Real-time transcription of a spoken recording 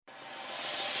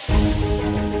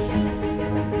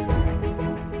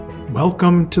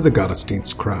Welcome to the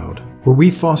Gottesdienst crowd, where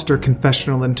we foster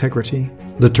confessional integrity,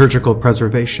 liturgical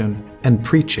preservation, and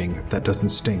preaching that doesn't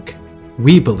stink.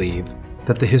 We believe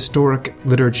that the historic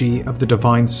liturgy of the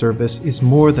divine service is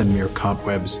more than mere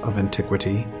cobwebs of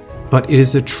antiquity, but it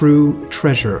is a true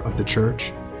treasure of the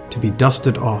Church to be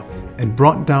dusted off and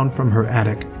brought down from her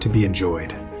attic to be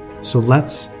enjoyed. So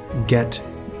let's get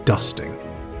dusting.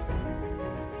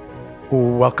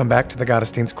 Welcome back to the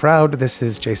Gottesdienst crowd. This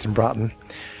is Jason Broughton.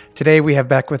 Today we have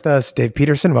back with us Dave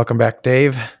Peterson. Welcome back,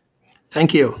 Dave.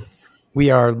 Thank you. We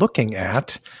are looking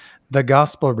at the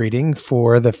Gospel reading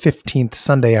for the 15th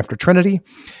Sunday after Trinity.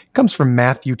 It comes from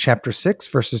Matthew chapter 6,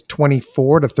 verses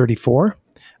 24 to 34.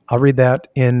 I'll read that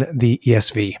in the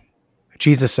ESV.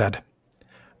 Jesus said,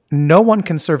 "No one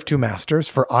can serve two masters,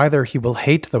 for either he will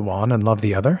hate the one and love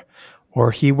the other,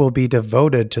 or he will be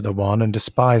devoted to the one and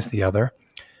despise the other.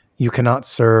 You cannot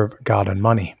serve God and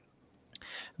money.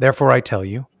 Therefore I tell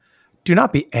you, do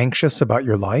not be anxious about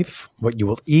your life, what you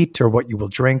will eat or what you will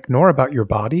drink, nor about your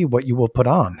body, what you will put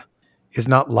on. Is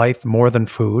not life more than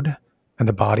food, and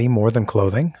the body more than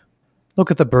clothing?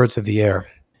 Look at the birds of the air.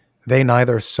 They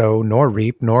neither sow nor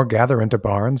reap nor gather into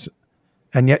barns,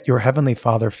 and yet your heavenly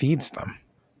Father feeds them.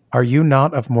 Are you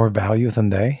not of more value than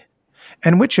they?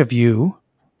 And which of you,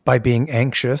 by being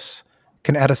anxious,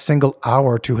 can add a single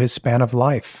hour to his span of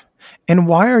life? And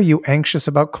why are you anxious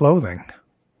about clothing?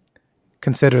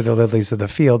 Consider the lilies of the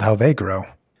field, how they grow.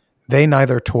 They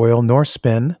neither toil nor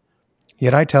spin.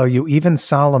 Yet I tell you, even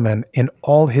Solomon in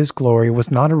all his glory was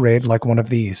not arrayed like one of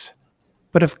these.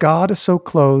 But if God so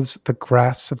clothes the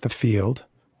grass of the field,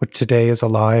 which today is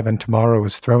alive and tomorrow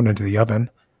is thrown into the oven,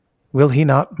 will he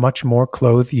not much more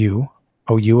clothe you,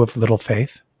 O you of little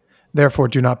faith? Therefore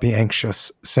do not be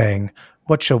anxious, saying,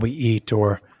 what shall we eat,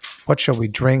 or what shall we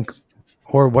drink,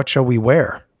 or what shall we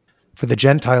wear? For the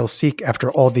Gentiles seek after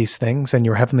all these things, and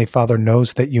your heavenly Father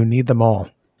knows that you need them all.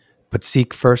 But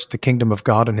seek first the kingdom of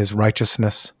God and his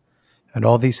righteousness, and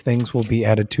all these things will be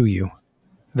added to you.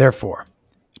 Therefore,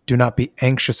 do not be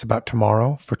anxious about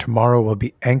tomorrow, for tomorrow will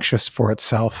be anxious for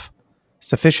itself.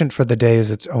 Sufficient for the day is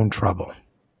its own trouble."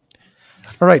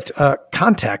 All right,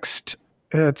 context.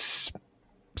 It's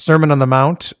Sermon on the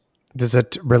Mount. Does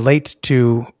it relate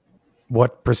to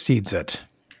what precedes it?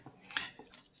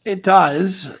 It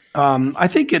does. I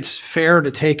think it's fair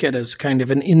to take it as kind of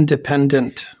an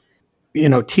independent,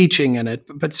 teaching in it.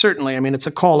 But certainly, it's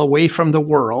a call away from the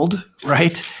world,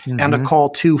 right? Mm-hmm. And a call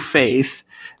to faith.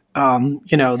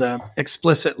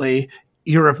 Explicitly,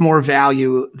 you're of more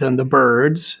value than the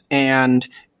birds, and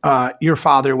your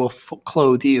Father will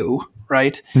clothe you,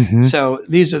 right? Mm-hmm. So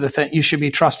these are the things you should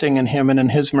be trusting in him and in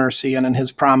his mercy and in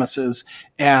his promises.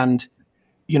 And,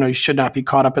 you should not be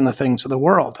caught up in the things of the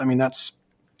world. That's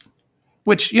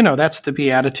the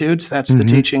Beatitudes. That's the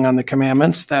teaching on the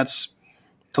commandments. That's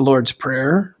the Lord's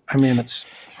Prayer. It's...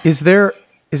 Is there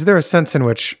a sense in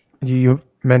which you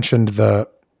mentioned the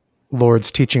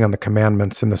Lord's teaching on the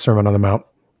commandments in the Sermon on the Mount?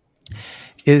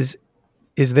 Is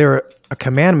there a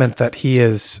commandment that he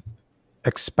is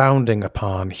expounding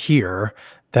upon here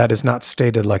that is not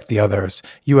stated like the others?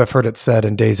 You have heard it said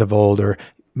in days of old, or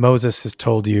Moses has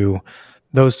told you,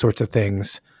 those sorts of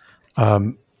things.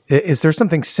 Is there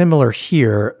something similar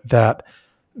here that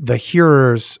the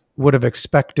hearers would have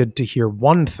expected to hear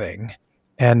one thing,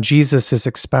 and Jesus is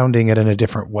expounding it in a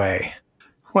different way?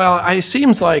 Well, it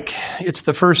seems like it's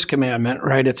the first commandment,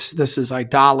 right? This is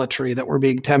idolatry that we're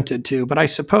being tempted to. But I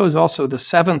suppose also the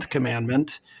seventh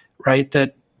commandment, right?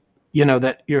 That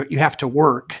you have to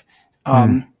work,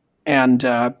 and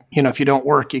if you don't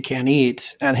work, you can't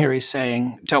eat. And here he's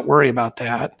saying, don't worry about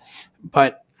that.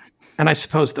 And I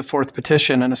suppose the fourth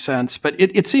petition in a sense, but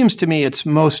it seems to me it's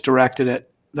most directed at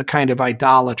the kind of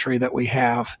idolatry that we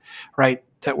have, right?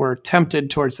 That we're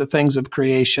tempted towards the things of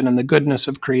creation and the goodness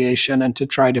of creation, and to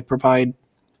try to provide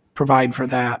for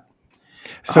that.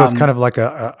 So it's kind of like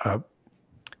a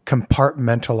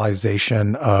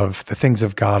compartmentalization of the things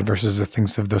of God versus the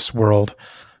things of this world,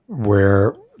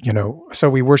 where, so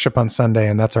we worship on Sunday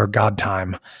and that's our God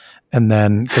time. And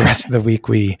then the rest of the week,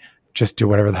 we just do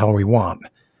whatever the hell we want.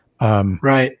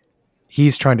 Right.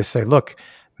 He's trying to say, look,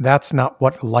 that's not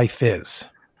what life is.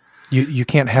 You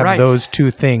can't have those two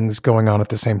things going on at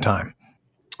the same time.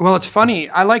 Well, it's funny.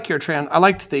 I like your I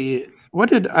liked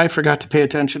I forgot to pay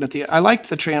attention I liked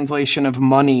the translation of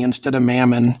money instead of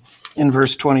mammon in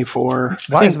verse 24.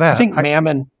 Why is that? I think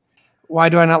mammon. Why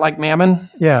do I not like mammon?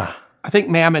 Yeah. I think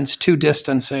mammon's too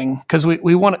distancing, because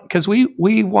we want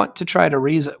to try to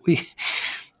reason.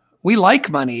 We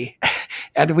like money.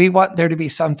 And we want there to be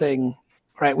something,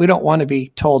 right? We don't want to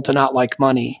be told to not like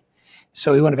money.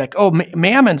 So we want to be like, oh,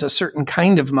 mammon's a certain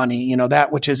kind of money, you know,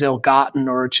 that which is ill-gotten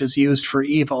or which is used for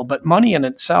evil. But money in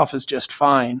itself is just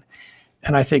fine.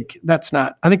 And I think I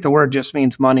think the word just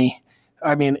means money.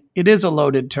 I mean, it is a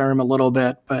loaded term a little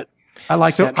bit, but I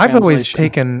like that translation. I've always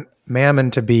taken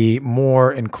mammon to be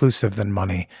more inclusive than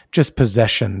money, just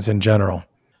possessions in general.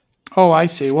 Oh, I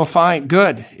see. Well, fine,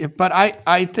 good. But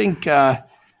I think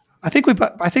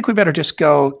we better just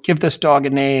go give this dog a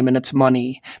name, and it's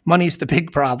money. Money's the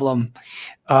big problem,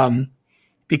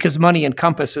 because money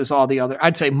encompasses all the other.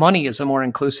 I'd say money is a more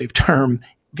inclusive term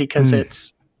because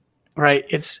it's right.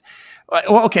 It's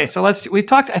well, okay. So I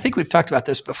think we've talked about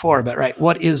this before, but right,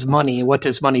 what is money? What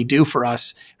does money do for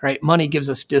us? Right, money gives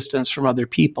us distance from other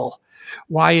people.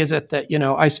 Why is it that,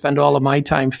 I spend all of my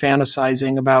time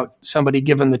fantasizing about somebody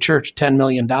giving the church $10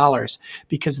 million?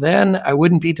 Because then I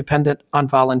wouldn't be dependent on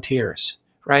volunteers,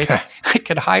 right? I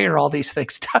could hire all these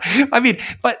things. I mean,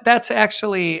 but that's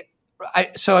actually,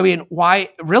 why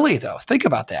really though? Think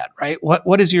about that, right?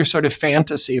 What is your sort of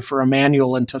fantasy for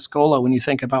Emmanuel and Tuscola when you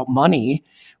think about money?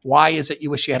 Why is it you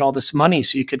wish you had all this money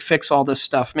so you could fix all this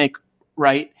stuff,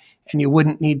 right? And you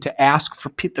wouldn't need to ask for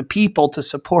the people to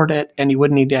support it, and you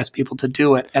wouldn't need to ask people to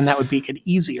do it, and that would make it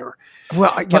easier.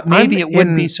 Well, but maybe it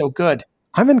wouldn't be so good.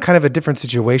 I'm in kind of a different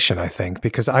situation, I think,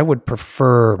 because I would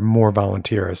prefer more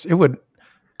volunteers. It would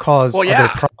cause other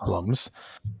problems,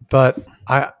 but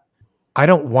I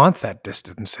don't want that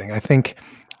distancing. I think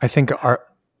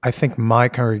my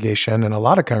congregation and a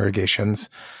lot of congregations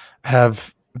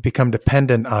have become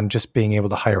dependent on just being able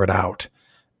to hire it out.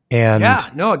 And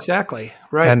exactly.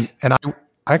 Right. And I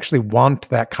actually want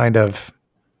that kind of,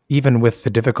 even with the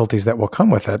difficulties that will come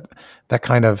with it, that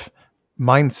kind of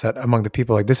mindset among the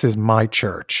people, like, this is my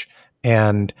church.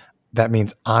 And that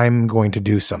means I'm going to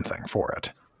do something for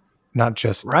it, not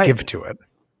just give to it.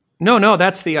 No,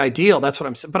 that's the ideal. That's what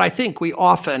I'm saying. But I think we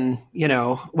often,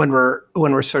 when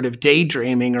we're sort of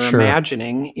daydreaming or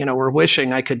imagining, we're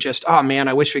wishing I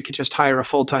wish we could just hire a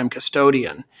full-time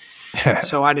custodian.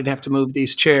 So I didn't have to move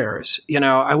these chairs.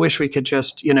 I wish we could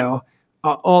just,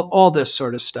 all this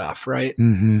sort of stuff, right?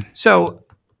 Mm-hmm. So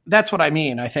that's what I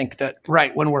mean. I think that,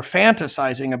 when we're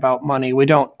fantasizing about money, we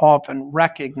don't often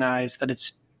recognize that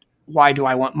it's, why do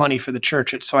I want money for the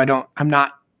church? It's so I'm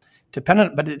not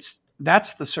dependent, but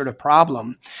that's the sort of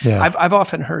problem. Yeah. I've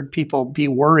often heard people be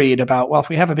worried about, well, if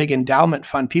we have a big endowment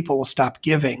fund, people will stop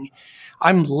giving.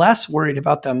 I'm less worried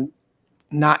about them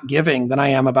not giving than I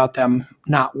am about them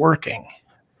not working.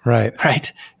 Right.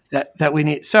 That we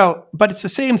need. So, but it's the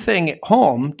same thing at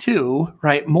home too,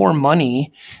 right? More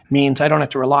money means I don't have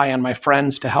to rely on my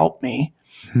friends to help me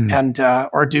and,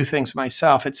 or do things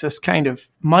myself. It's this kind of,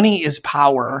 money is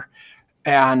power,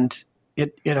 and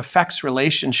it affects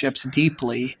relationships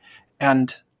deeply.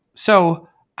 And so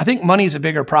I think money is a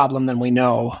bigger problem than we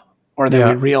know, or that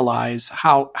we realize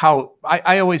how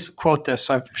I always quote this.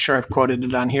 I'm sure I've quoted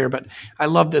it on here, but I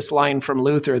love this line from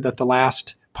Luther that the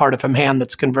last part of a man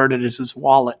that's converted is his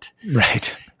wallet.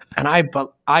 Right. And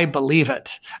I believe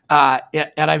it.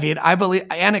 And I mean, I believe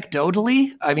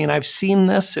anecdotally, I've seen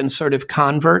this in sort of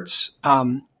converts.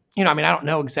 I don't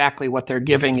know exactly what their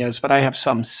giving is, but I have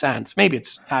some sense. Maybe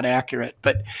it's not accurate,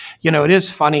 but it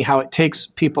is funny how it takes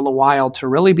people a while to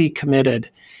really be committed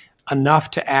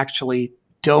enough to actually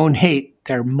donate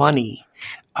their money.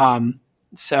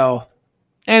 So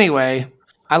anyway,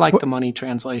 I like the money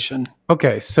translation.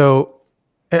 Okay. So,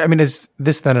 is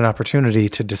this then an opportunity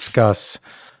to discuss,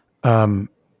 that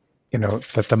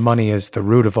the money is the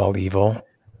root of all evil,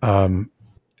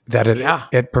 that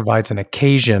it provides an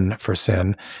occasion for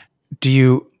sin. Do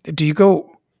you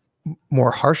go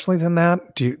more harshly than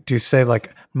that? Do you say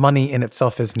like money in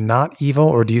itself is not evil,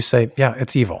 or do you say,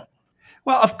 it's evil?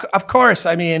 Well, of course,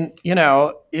 in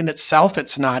itself,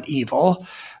 it's not evil,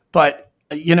 but,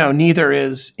 neither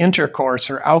is intercourse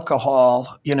or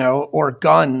alcohol, or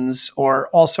guns or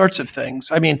all sorts of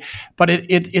things. But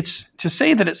it's to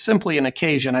say that it's simply an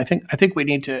occasion. I think we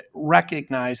need to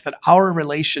recognize that our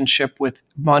relationship with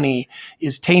money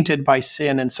is tainted by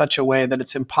sin in such a way that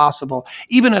it's impossible,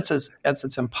 even as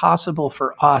it's impossible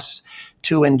for us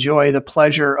to enjoy the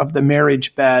pleasure of the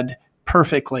marriage bed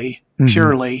perfectly,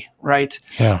 purely, right?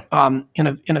 Yeah.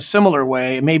 In a similar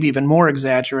way, maybe even more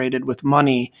exaggerated with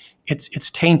money,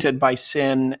 it's tainted by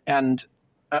sin and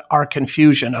our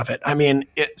confusion of it.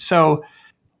 So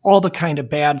all the kind of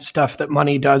bad stuff that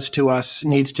money does to us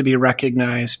needs to be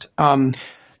recognized. What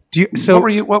were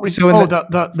you?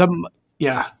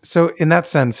 So in that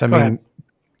sense,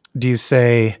 do you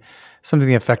say something to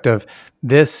the effect of,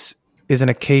 this is an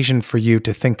occasion for you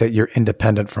to think that you're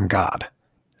independent from God?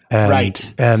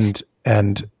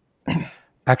 And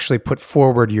actually put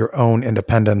forward your own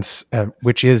independence,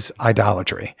 which is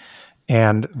idolatry.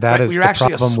 And that is You're the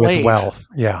actually a problem with slave. wealth.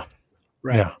 Yeah.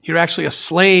 Right. Yeah. You're actually a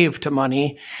slave to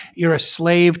money. You're a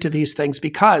slave to these things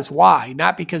because why?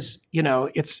 Not because,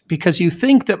 it's because you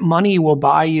think that money will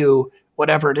buy you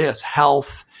whatever it is,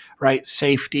 health, right?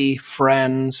 Safety,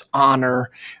 friends,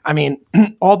 honor. I mean,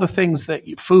 all the things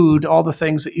food, all the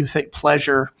things that you think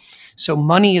pleasure. So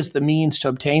money is the means to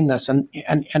obtain this. And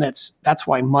that's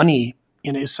why money,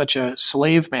 is such a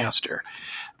slave master.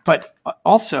 But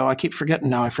also, I keep forgetting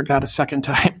now, I forgot a second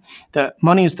time, that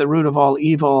money is the root of all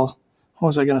evil. What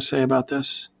was I going to say about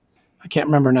this? I can't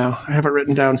remember now. I have it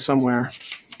written down somewhere.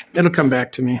 It'll come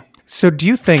back to me. So do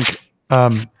you think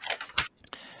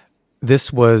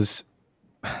this was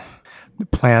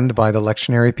planned by the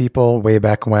lectionary people way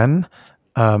back when,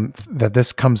 that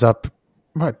this comes up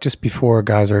just before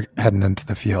guys are heading into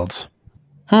the fields?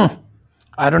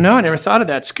 I don't know. I never thought of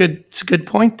that. It's a good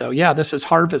point, though. Yeah, this is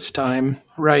harvest time,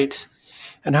 right?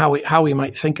 And how we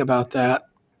might think about that.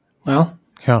 Well,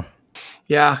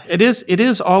 yeah, it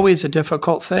is always a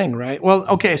difficult thing, right? Well,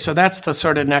 okay, so that's the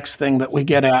sort of next thing that we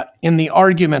get at in the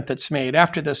argument that's made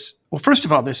after this. Well, first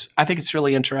of all, I think it's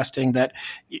really interesting that,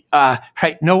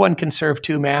 right, no one can serve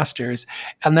two masters.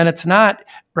 And then it's not,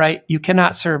 right, you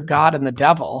cannot serve God and the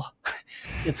devil.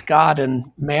 It's God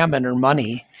and mammon or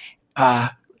money,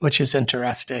 which is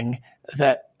interesting.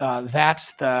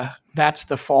 That's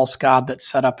the false god that's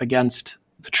set up against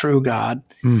the true God.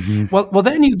 Mm-hmm. Well,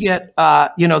 then you get,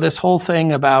 this whole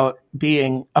thing about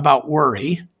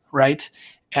worry, right?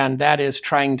 And that is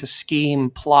trying to scheme,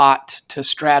 plot, to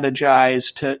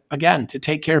strategize, to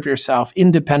take care of yourself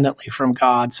independently from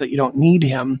God so you don't need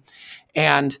him.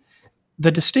 And the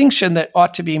distinction that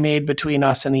ought to be made between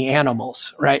us and the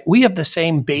animals, right? We have the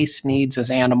same base needs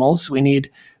as animals. We need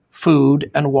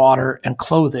food and water and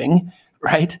clothing,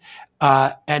 right?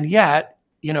 And yet,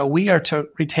 we are to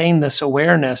retain this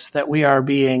awareness that we are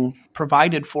being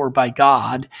provided for by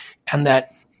God, and that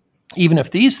even if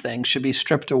these things should be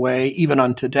stripped away, even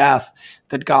unto death,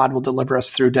 that God will deliver us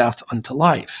through death unto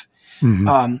life.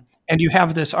 Mm-hmm. And you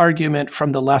have this argument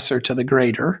from the lesser to the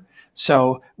greater.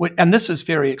 So, and this is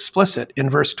very explicit in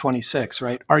verse 26,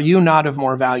 right? Are you not of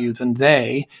more value than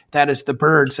they? That is the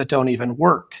birds that don't even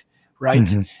work, right?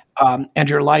 Mm-hmm. And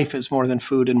your life is more than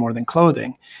food and more than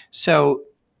clothing. So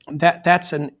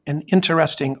that's an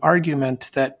interesting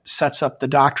argument that sets up the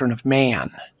doctrine of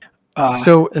man.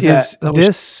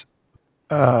 Is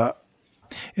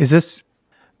this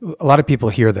a lot of people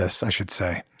hear this, I should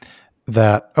say,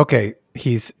 that, okay,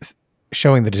 he's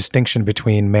showing the distinction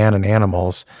between man and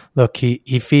animals. Look,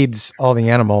 he feeds all the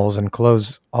animals and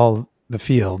clothes all the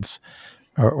fields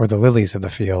or the lilies of the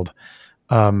field.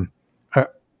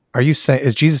 Are you saying,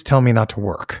 is Jesus telling me not to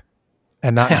work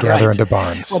and not gather right. into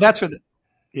barns? Well, that's where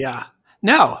yeah.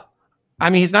 No, I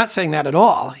mean, he's not saying that at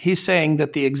all. He's saying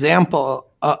that the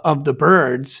example of the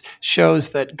birds shows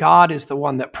that God is the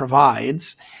one that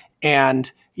provides, and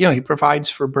he provides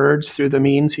for birds through the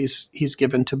means he's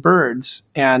given to birds.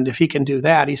 And if he can do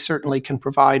that, he certainly can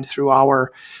provide through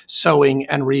our sowing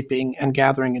and reaping and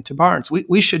gathering into barns.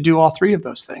 We should do all three of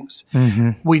those things.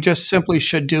 Mm-hmm. We just simply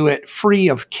should do it free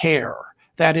of care.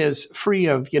 That is, free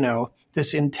of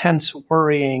this intense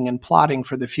worrying and plotting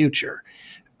for the future.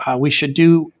 We should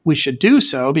do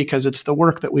so because it's the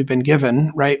work that we've been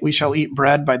given, right? We shall eat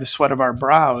bread by the sweat of our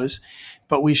brows,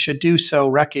 but we should do so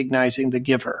recognizing the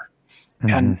giver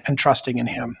and trusting in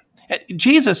him.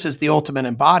 Jesus is the ultimate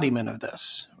embodiment of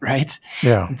this, right?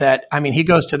 Yeah. That, I mean, he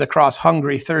goes to the cross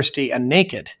hungry, thirsty, and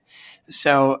naked.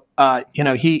 So,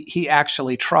 he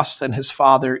actually trusts in his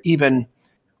Father, even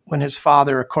when his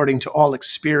Father, according to all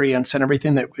experience and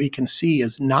everything that we can see,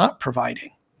 is not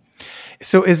providing.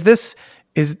 So is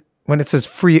when it says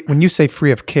free, when you say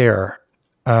free of care,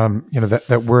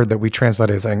 that word that we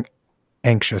translate as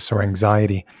anxious or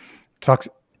anxiety talks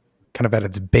kind of at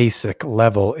its basic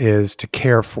level is to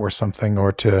care for something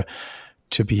or to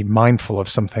be mindful of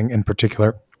something in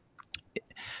particular.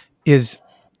 He's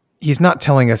not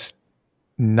telling us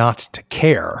not to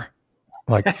care,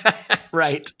 like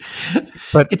right,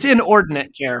 but it's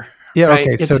inordinate care. Yeah. Right?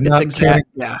 Okay. So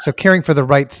So caring for the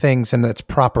right things in its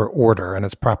proper order and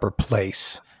its proper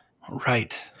place.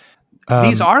 Right.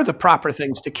 These are the proper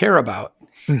things to care about,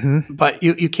 but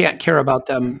you can't care about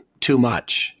them too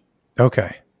much.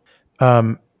 Okay.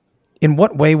 In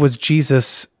what way was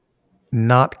Jesus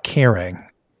not caring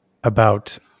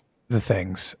about the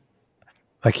things?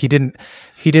 Like he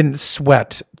didn't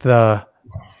sweat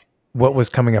what was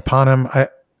coming upon him.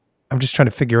 I'm just trying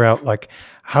to figure out, like,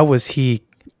 how was he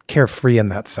carefree in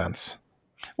that sense?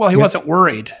 Well, he wasn't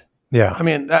worried. Yeah. I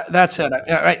mean, that's it.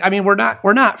 I mean, we're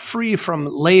not free from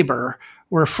labor.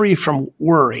 We're free from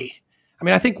worry. I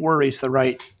mean, I think worry is the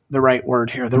right word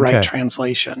here, the right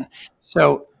translation.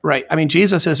 So, right. I mean,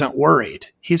 Jesus isn't worried.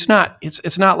 He's not.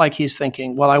 It's not like he's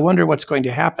thinking, well, I wonder what's going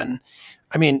to happen.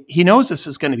 I mean, he knows this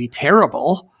is going to be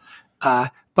terrible,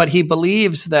 but he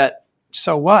believes that.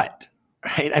 So what?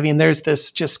 Right? I mean, there's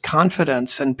this just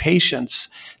confidence and patience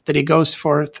that he goes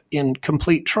forth in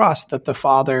complete trust that the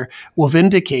Father will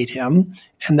vindicate him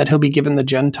and that he'll be given the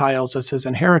Gentiles as his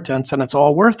inheritance, and it's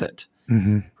all worth it.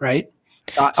 Mm-hmm. Right?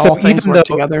 All things work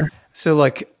together. So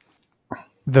like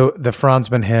the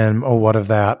Franzman hymn, oh, what of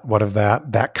that,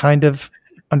 that kind of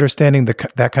understanding,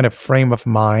 that kind of frame of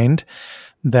mind,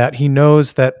 that he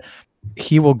knows that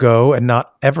he will go and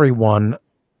not everyone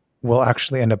will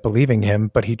actually end up believing him,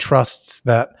 but he trusts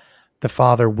that the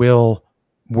Father will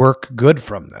work good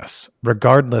from this,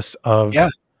 regardless of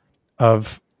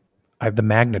the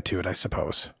magnitude, I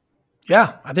suppose.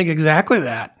 Yeah, I think exactly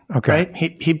that. Okay.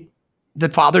 Right? The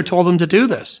Father told him to do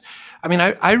this. I mean,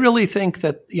 I really think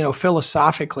that,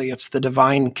 philosophically, it's the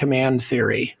divine command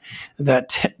theory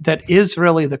that is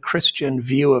really the Christian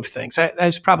view of things.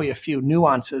 There's probably a few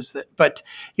nuances but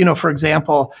for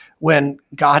example, when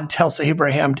God tells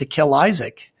Abraham to kill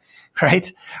Isaac,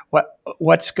 right?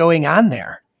 What's going on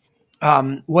there?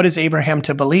 What is Abraham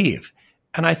to believe?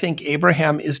 And I think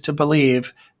Abraham is to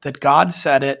believe that God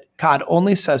said it. God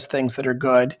only says things that are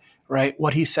good, right?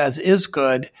 What he says is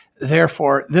good.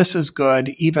 Therefore, this is good,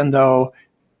 even though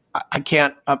I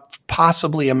can't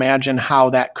possibly imagine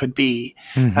how that could be.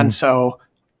 Mm-hmm. And so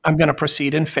I'm going to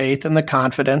proceed in faith and the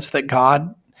confidence that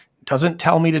God doesn't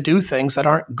tell me to do things that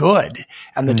aren't good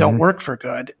and that don't work for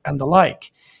good and the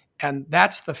like. And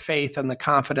that's the faith and the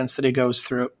confidence that he goes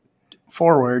through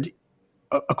forward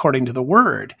according to the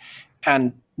word.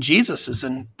 And Jesus is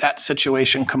in that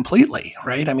situation completely,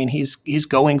 right? I mean, he's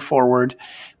going forward,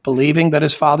 believing that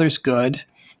his Father's good,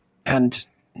 and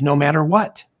no matter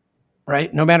what,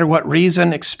 right? No matter what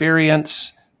reason,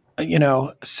 experience,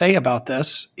 say about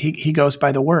this, he goes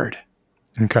by the word.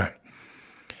 Okay.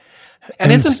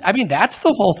 And that's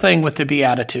the whole thing with the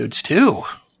Beatitudes too.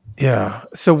 Yeah.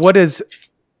 So what is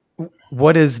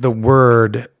the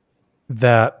word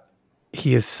that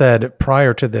he has said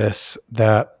prior to this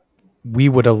that we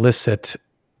would elicit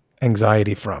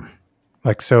anxiety from?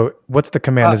 Like, so what's the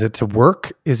command? Is it to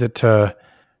work? Is it to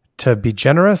be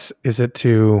generous? Is it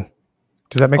to,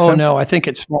 does that make sense? Oh no, I think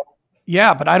it's more,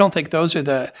 but I don't think those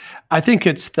are I think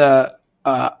it's the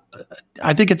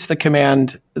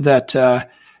command that,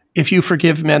 if you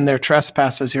forgive men their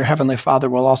trespasses, your heavenly Father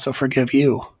will also forgive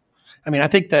you. I mean, I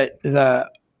think that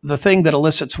the thing that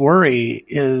elicits worry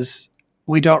is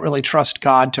we don't really trust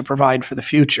God to provide for the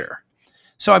future.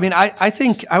 So, I mean, I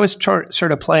think I was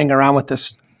sort of playing around with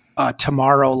this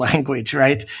tomorrow language,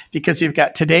 right? Because you've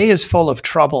got today is full of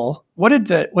trouble.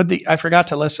 I forgot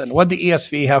to listen. What did the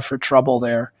ESV have for trouble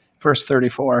there? Verse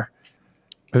 34.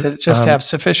 Did it just have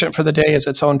sufficient for the day is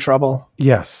its own trouble?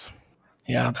 Yes.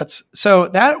 Yeah, so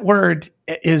that word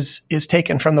is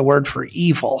taken from the word for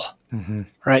evil,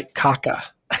 right? Kaka.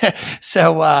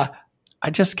 So I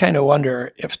just kind of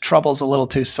wonder if trouble's a little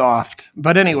too soft.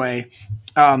 But anyway,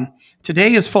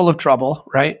 today is full of trouble,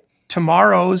 right?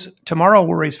 Tomorrow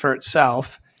worries for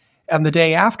itself, and the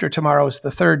day after tomorrow is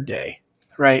the third day,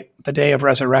 right? The day of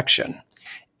resurrection.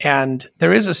 And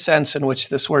there is a sense in which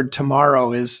this word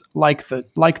tomorrow is like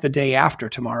the day after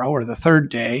tomorrow or the third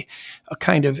day, a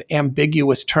kind of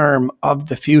ambiguous term of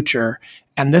the future.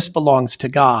 And this belongs to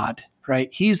God, right?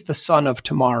 He's the son of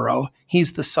tomorrow.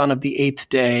 He's the son of the eighth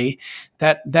day.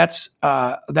 That's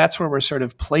where we're sort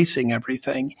of placing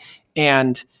everything.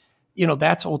 And,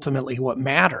 that's ultimately what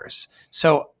matters.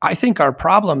 So I think our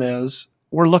problem is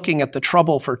we're looking at the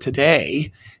trouble for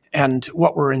today and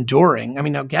what we're enduring. I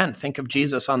mean, again, think of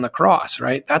Jesus on the cross,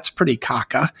 right? That's pretty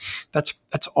caca. That's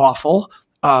awful.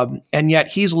 And yet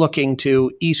he's looking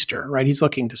to Easter, right? He's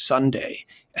looking to Sunday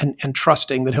and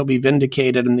trusting that he'll be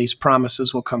vindicated and these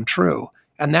promises will come true.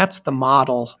 And that's the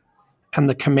model and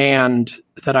the command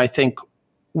that I think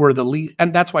were the least,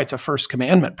 and that's why it's a first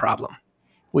commandment problem.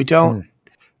 We don't,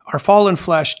 our fallen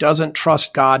flesh doesn't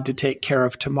trust God to take care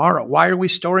of tomorrow. Why are we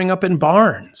storing up in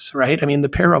barns, right? I mean, the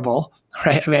parable,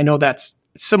 right? I mean, I know that's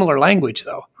similar language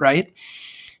though, right?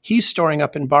 He's storing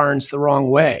up in barns the wrong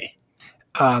way.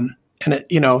 And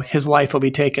his life will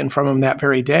be taken from him that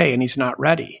very day and he's not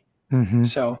ready. Mm-hmm.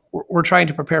 So we're trying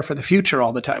to prepare for the future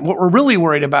all the time. What we're really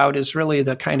worried about is really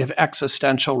the kind of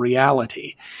existential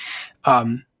reality.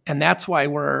 And that's why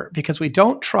because we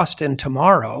don't trust in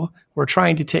tomorrow, we're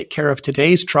trying to take care of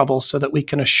today's troubles so that we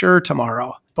can assure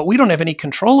tomorrow. But we don't have any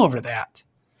control over that.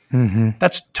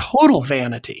 That's total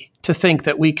vanity to think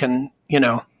that we can,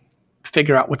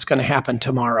 figure out what's going to happen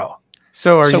tomorrow.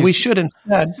 So we should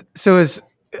instead.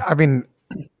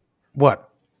 What?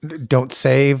 Don't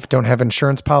save, don't have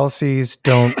insurance policies,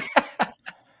 don't.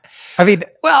 I think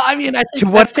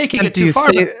that's taking it too far.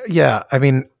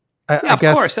 I guess,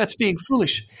 of course, that's being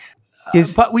foolish.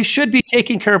 But we should be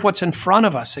taking care of what's in front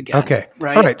of us again. Okay.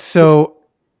 Right. All right. So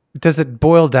does it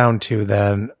boil down to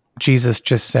then Jesus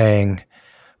just saying,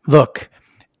 look,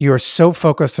 you're so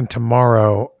focused on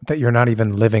tomorrow that you're not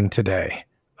even living today.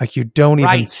 Like you don't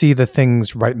even see the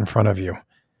things right in front of you.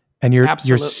 And you're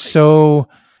so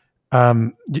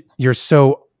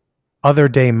other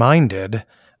day minded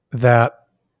that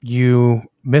you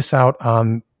miss out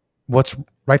on what's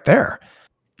right there.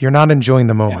 You're not enjoying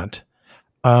the moment.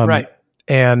 Right.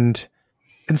 And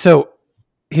so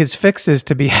his fix is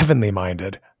to be heavenly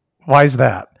minded. Why is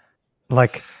that?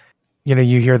 Like, you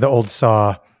hear the old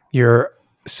saw, you're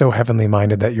so heavenly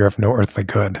minded that you're of no earthly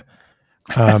good.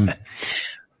 That's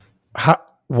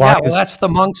the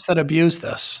monks that abuse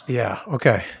this. Yeah.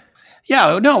 Okay.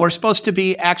 Yeah, no, we're supposed to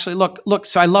be actually look.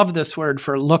 So I love this word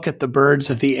for look at the birds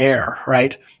of the air,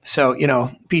 right? So,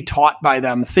 be taught by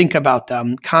them, think about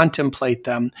them, contemplate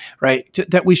them, right?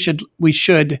 That we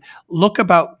should look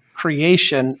about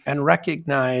creation and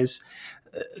recognize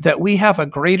that we have a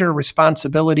greater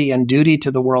responsibility and duty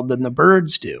to the world than the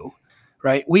birds do,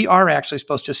 right? We are actually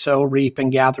supposed to sow, reap,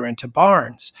 and gather into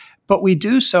barns, but we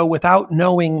do so without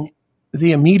knowing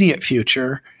the immediate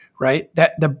future, right?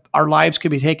 That our lives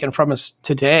could be taken from us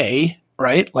today,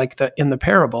 right? Like in the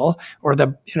parable, or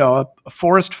a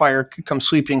forest fire could come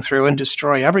sweeping through and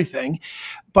destroy everything.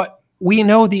 But we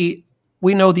know the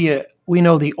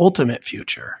ultimate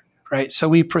future, right? So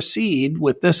we proceed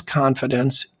with this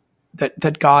confidence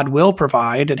that God will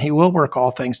provide and he will work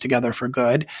all things together for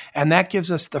good. And that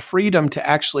gives us the freedom to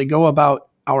actually go about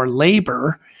our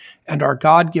labor and our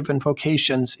God-given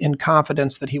vocations in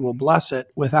confidence that he will bless it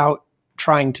without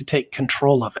trying to take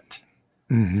control of it.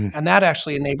 Mm-hmm. And that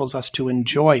actually enables us to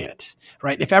enjoy it,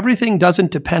 right? If everything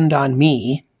doesn't depend on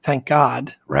me, thank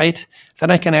God, right?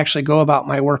 Then I can actually go about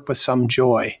my work with some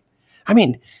joy. I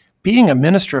mean, being a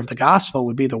minister of the gospel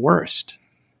would be the worst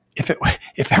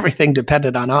if everything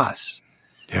depended on us.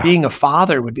 Yeah. Being a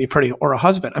father would be or a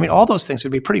husband. I mean, all those things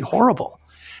would be pretty horrible.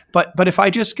 But if I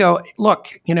just go, look,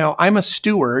 I'm a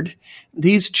steward.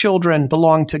 These children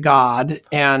belong to God,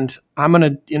 and I'm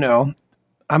going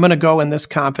to go in this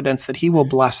confidence that he will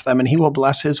bless them and he will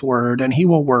bless his word and he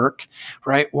will work,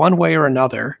 right, one way or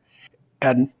another.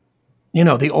 And,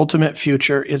 the ultimate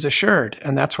future is assured.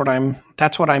 And that's what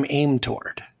I'm aimed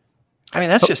toward. I mean,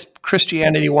 that's just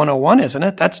Christianity 101, isn't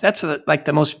it? That's like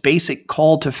the most basic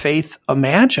call to faith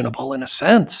imaginable in a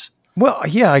sense. Well,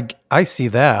 yeah, I see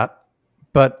that.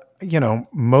 But,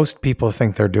 most people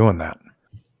think they're doing that.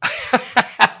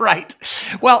 Right.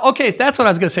 Well, okay. So that's what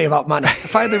I was going to say about money. I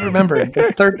finally remembered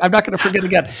the third. I'm not going to forget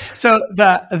again. So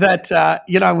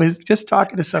I was just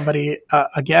talking to somebody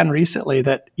again recently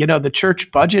that, the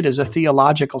church budget is a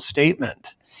theological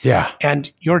statement. Yeah.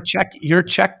 And your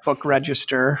checkbook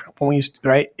register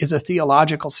is a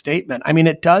theological statement. I mean,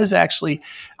 it does actually.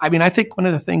 I mean, I think one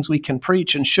of the things we can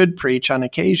preach and should preach on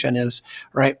occasion is,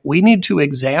 right, we need to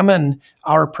examine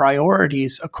our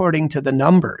priorities according to the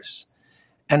numbers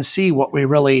and see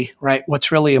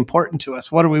what's really important to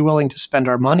us. What are we willing to spend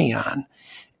our money on?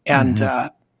 And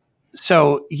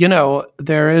so,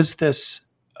 there is this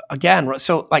again.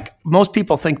 So like most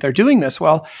people think they're doing this.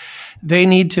 Well, they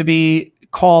need to be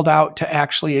called out to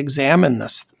actually examine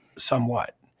this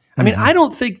somewhat. I mean, I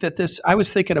don't think that I was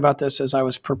thinking about this as I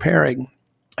was preparing,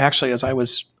 actually, as I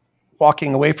was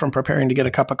walking away from preparing to get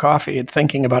a cup of coffee and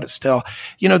thinking about it still.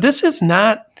 This is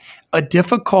not a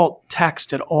difficult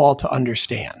text at all to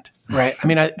understand, right? I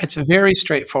mean, it's very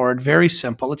straightforward, very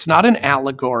simple. It's not an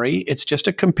allegory. It's just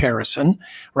a comparison,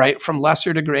 right? From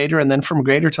lesser to greater and then from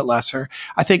greater to lesser.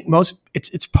 I think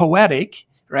it's poetic,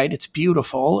 right? It's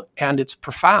beautiful and it's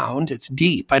profound. It's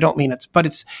deep. I don't mean but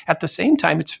it's at the same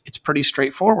time, it's pretty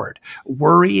straightforward.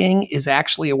 Worrying is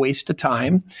actually a waste of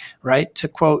time, right? To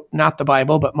quote, not the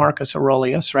Bible, but Marcus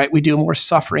Aurelius, right? We do more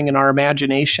suffering in our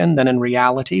imagination than in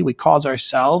reality. We cause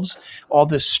ourselves all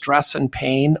this stress and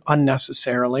pain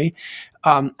unnecessarily.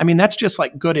 I mean, that's just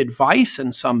like good advice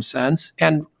in some sense.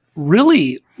 And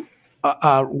really,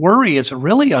 worry is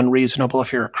really unreasonable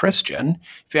if you're a Christian,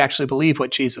 if you actually believe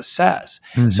what Jesus says.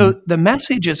 Mm-hmm. So the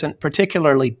message isn't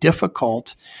particularly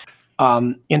difficult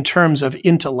in terms of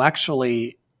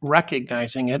intellectually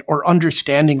recognizing it or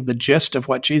understanding the gist of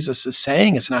what Jesus is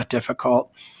saying is not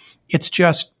difficult. It's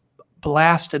just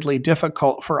blastedly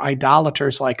difficult for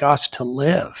idolaters like us to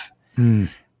live. Mm.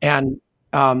 And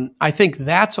I think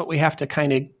that's what we have to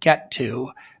kind of get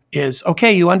to is,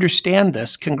 okay, you understand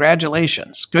this.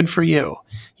 Congratulations. Good for you.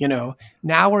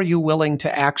 Now are you willing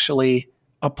to actually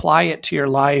apply it to your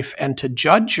life and to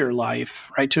judge your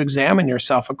life, right? To examine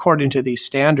yourself according to these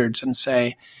standards and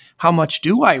say, how much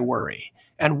do I worry?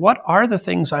 And what are the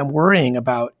things I'm worrying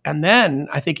about? And then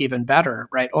I think even better,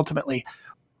 right? Ultimately,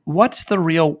 what's the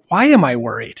real, why am I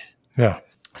worried? Yeah.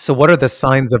 So what are the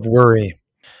signs of worry?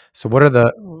 So what are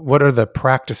the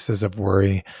practices of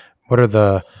worry? What are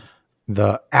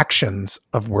the actions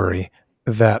of worry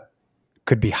that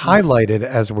could be highlighted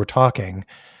as we're talking?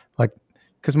 Like,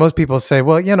 because most people say,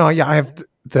 well, I have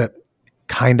the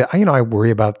kind of, I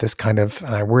worry about this kind of,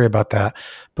 and I worry about that.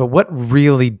 But what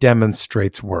really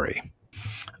demonstrates worry?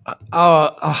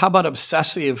 How about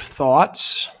obsessive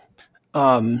thoughts?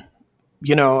 How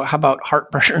about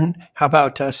heartburn? How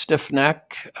about stiff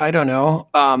neck? I don't know.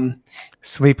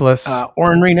 Sleepless.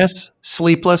 Orneriness,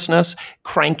 sleeplessness,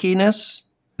 crankiness,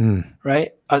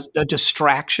 right? A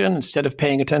distraction instead of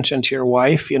paying attention to your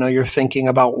wife. You're thinking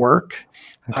about work.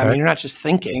 Okay. I mean, you're not just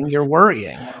thinking, you're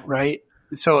worrying, right?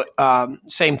 So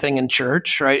same thing in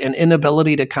church, right? An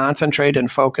inability to concentrate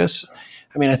and focus.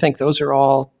 I mean, I think these are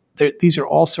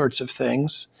all sorts of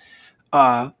things.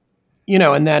 And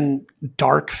then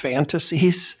dark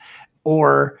fantasies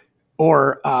or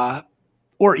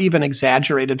even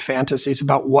exaggerated fantasies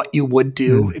about what you would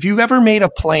do. If you've ever made a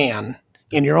plan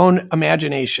in your own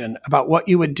imagination about what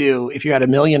you would do if you had $1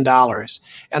 million,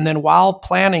 and then while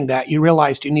planning that, you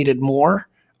realized you needed more.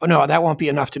 Oh no, that won't be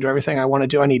enough to do everything I want to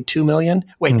do. I need 2 million.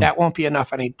 Wait, that won't be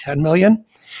enough. I need 10 million.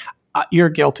 You're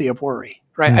guilty of worry,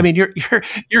 right? I mean,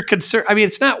 you're concerned. I mean,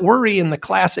 it's not worry in the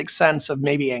classic sense of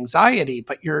maybe anxiety,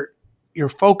 but you're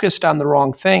focused on the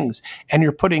wrong things, and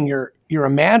you're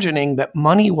imagining that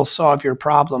money will solve your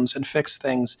problems and fix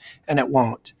things, and it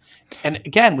won't. And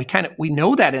again, we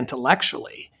know that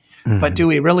intellectually, but do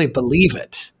we really believe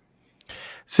it?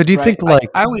 So do you think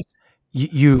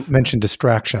you mentioned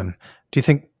distraction. Do you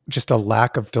think just a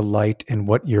lack of delight in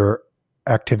what your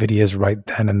activity is right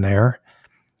then and there?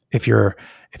 If you're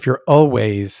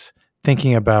always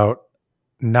thinking about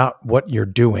not what you're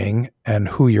doing and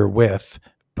who you're with,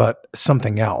 but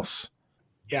something else.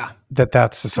 Yeah.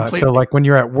 That's a sign. So like when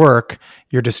you're at work,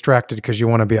 you're distracted because you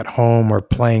want to be at home or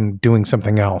doing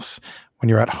something else. When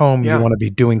you're at home, you want to be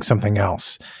doing something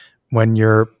else. When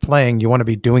you're playing, you want to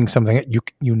be doing something.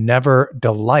 You never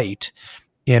delight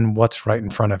in what's right in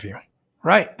front of you.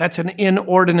 Right. That's an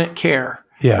inordinate care.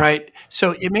 Yeah. Right.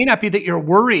 So it may not be that you're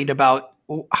worried about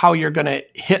how you're going to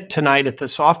hit tonight at the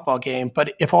softball game,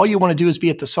 but if all you want to do is be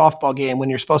at the softball game when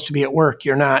you're supposed to be at work,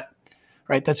 you're not.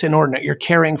 Right, that's inordinate. You're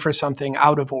caring for something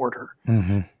out of order,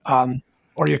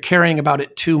 or you're caring about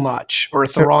it too much, or at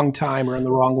the wrong time, or in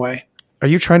the wrong way. Are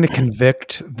you trying to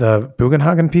convict the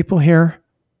Bugenhagen people here?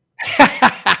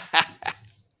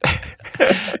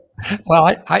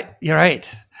 Well, you're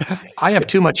right. I have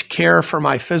too much care for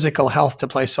my physical health to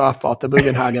play softball at the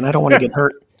Bugenhagen. I don't want to get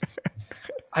hurt.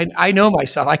 I know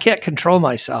myself. I can't control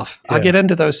myself. Yeah. I'll get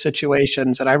into those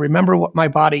situations, and I remember what my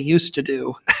body used to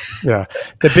do. Yeah.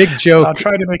 The big joke. I'll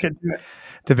try to make it do it.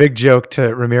 The big joke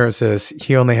to Ramirez is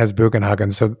he only has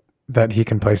Bugenhagen so that he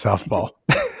can play softball.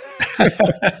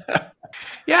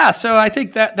 Yeah. So I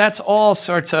think that's all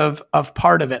sorts of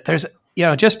part of it. There's,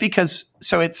 just because,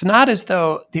 so it's not as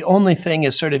though the only thing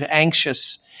is sort of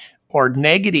anxious or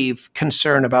negative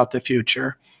concern about the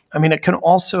future. I mean, it can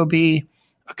also be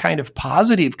a kind of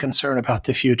positive concern about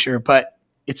the future, but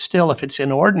it's still, if it's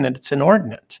inordinate, it's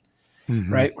inordinate,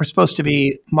 right? We're supposed to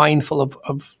be mindful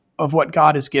of what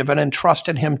God has given and trust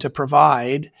in Him to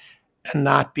provide, and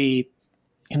not be,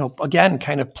 again,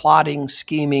 kind of plotting,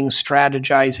 scheming,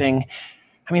 strategizing.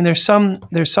 I mean, there's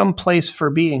some place for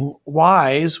being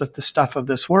wise with the stuff of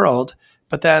this world,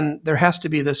 but then there has to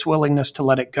be this willingness to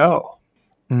let it go.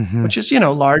 Which is,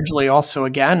 largely also,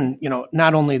 again,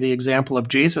 not only the example of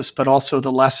Jesus, but also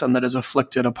the lesson that is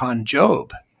afflicted upon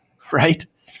Job, right?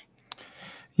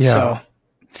 Yeah.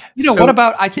 So, what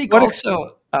about, I think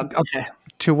also, okay.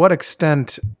 To what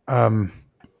extent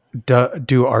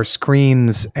do our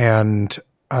screens and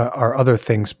our other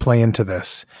things play into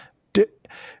this?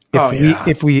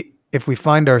 If we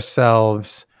find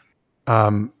ourselves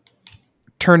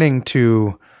turning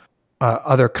to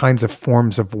other kinds of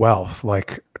forms of wealth,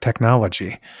 like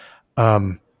technology,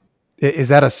 is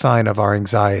that a sign of our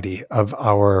anxiety, of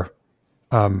our?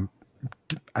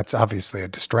 That's obviously a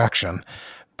distraction,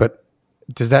 but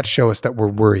does that show us that we're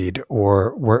worried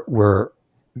or we're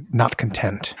not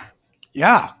content?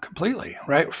 Yeah, completely.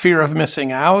 Right, fear of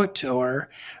missing out,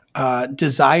 or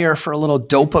desire for a little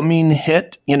dopamine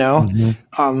hit.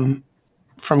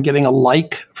 from getting a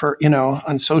like for,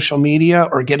 on social media,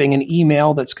 or getting an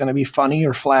email that's going to be funny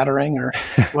or flattering or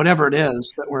whatever it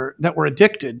is that we're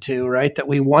addicted to, right? That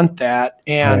we want that.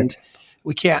 And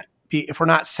we can't be, if we're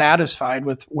not satisfied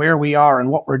with where we are and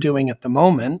what we're doing at the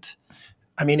moment.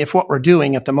 I mean, if what we're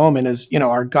doing at the moment is,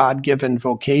 our God-given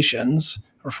vocations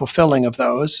or fulfilling of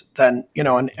those, then,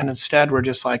 and instead we're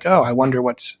just like, oh, I wonder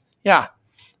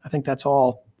I think that's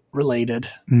all related.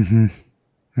 Mm-hmm.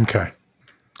 Okay.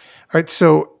 All right.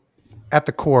 So at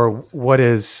the core, what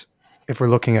is, if we're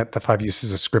looking at the 5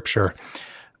 uses of Scripture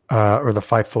or the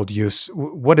fivefold use,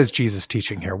 what is Jesus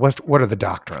teaching here? What are the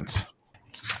doctrines?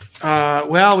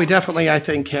 Well, we definitely, I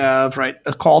think, have,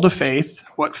 a call to faith,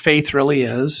 what faith really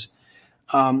is,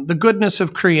 the goodness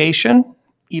of creation,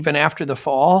 even after the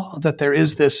fall, that there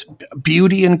is this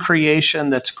beauty in creation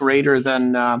that's greater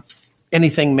than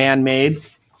anything man-made.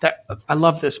 That I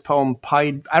love this poem,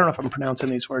 Pied. I don't know if I'm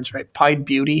pronouncing these words right. Pied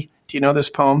Beauty. Do you know this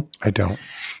poem? I don't.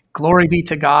 Glory be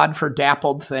to God for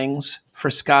dappled things,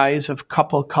 for skies of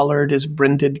couple-colored as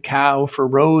brinded cow, for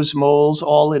rose moles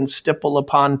all in stipple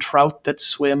upon trout that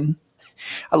swim.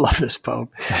 I love this poem.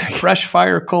 Fresh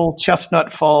fire coal,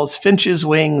 chestnut falls, finch's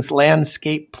wings,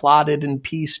 landscape plotted and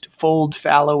pieced, fold,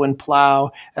 fallow, and plow,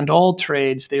 and all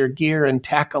trades their gear and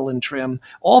tackle and trim.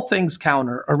 All things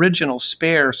counter, original,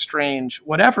 spare, strange,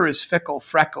 whatever is fickle,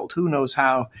 freckled, who knows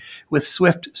how. With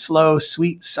swift, slow,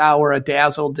 sweet, sour, a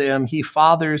dazzle dim, he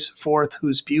fathers forth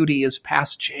whose beauty is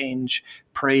past change.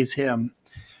 Praise him.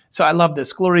 So I love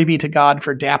this. Glory be to God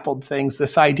for dappled things.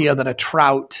 This idea that a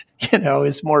trout,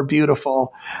 is more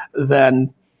beautiful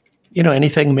than,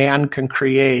 anything man can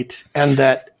create. And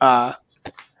that,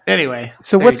 anyway.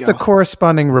 So what's the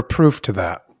corresponding reproof to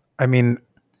that? I mean,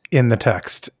 in the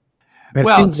text.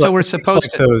 We're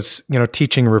supposed to. Those,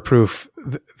 teaching reproof,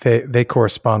 they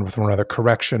correspond with one another.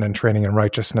 Correction and training in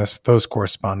righteousness, those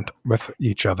correspond with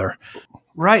each other.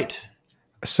 Right.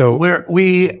 So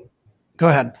go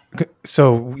ahead.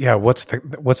 So yeah, what's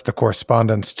the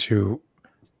correspondence to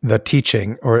the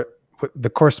teaching, or the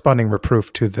corresponding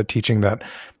reproof to the teaching that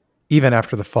even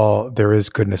after the fall there is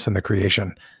goodness in the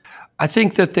creation? I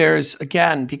think that there's,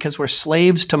 again, because we're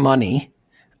slaves to money,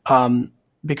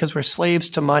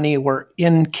 we're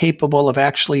incapable of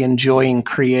actually enjoying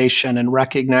creation and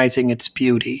recognizing its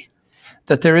beauty.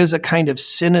 That there is a kind of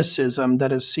cynicism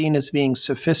that is seen as being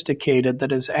sophisticated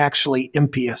that is actually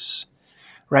impious.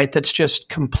 Right? That's just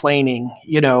complaining,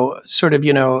 this sort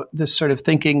of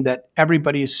thinking that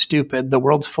everybody's stupid. The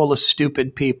world's full of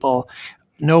stupid people.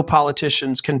 No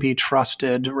politicians can be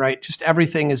trusted, right? Just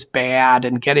everything is bad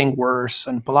and getting worse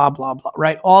and blah, blah, blah,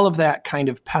 right? All of that kind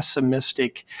of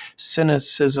pessimistic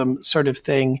cynicism sort of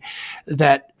thing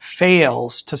that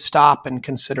fails to stop and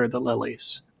consider the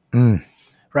lilies,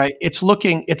 right? It's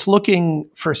looking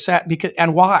for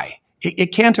and why?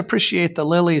 It can't appreciate the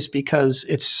lilies because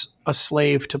it's a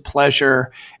slave to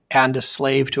pleasure and a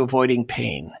slave to avoiding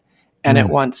pain. And it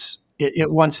wants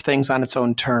things on its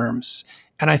own terms.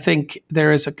 And I think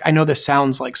I know this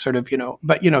sounds like sort of,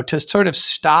 but, to sort of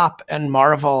stop and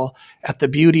marvel at the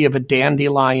beauty of a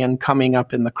dandelion coming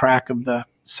up in the crack of the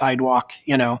sidewalk,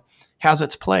 has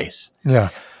its place. Yeah.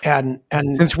 And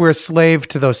since we're a slave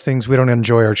to those things, we don't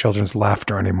enjoy our children's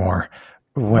laughter anymore.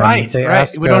 When they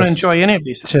ask we don't enjoy any of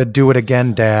these things. To do it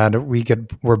again, Dad,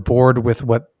 we're bored with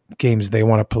what games they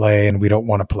want to play, and we don't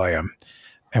want to play them,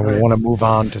 and we want to move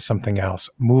on to something else.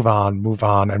 Move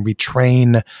on, and we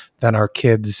train then our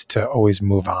kids to always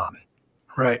move on.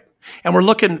 Right. And we're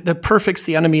looking. The perfect's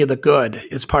the enemy of the good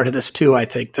is part of this too. I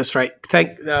think this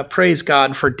praise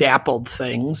God for dappled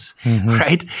things.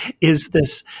 Right. Is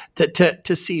this that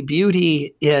to see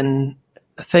beauty in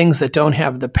things that don't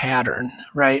have the pattern,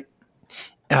 right?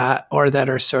 Or that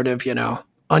are sort of,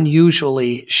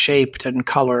 unusually shaped and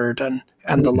colored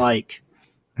and the like.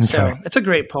 Okay. So it's a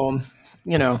great poem,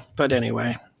 but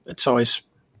anyway, it's always,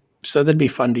 so that'd be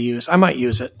fun to use. I might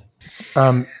use it.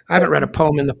 I haven't read a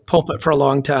poem in the pulpit for a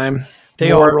long time.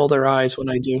 They all roll their eyes when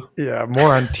I do. Yeah.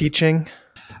 More on teaching.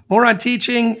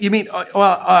 You mean,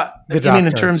 you mean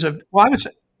in terms of, I would say,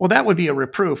 that would be a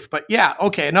reproof, but yeah.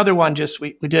 Okay. Another one,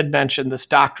 we did mention this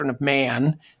doctrine of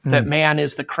man, that man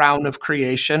is the crown of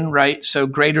creation, right? So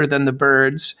greater than the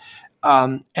birds.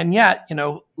 And yet,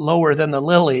 lower than the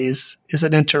lilies is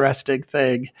an interesting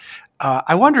thing.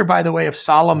 I wonder, by the way, if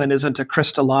Solomon isn't a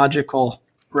Christological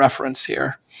reference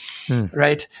here,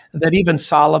 right? That even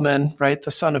Solomon, right, the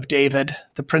son of David,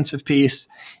 the Prince of Peace,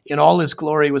 in all his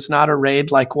glory was not arrayed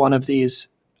like one of these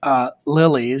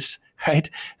lilies,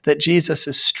 right? That Jesus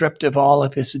is stripped of all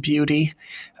of his beauty,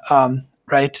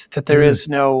 right? That there is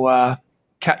no,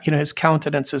 his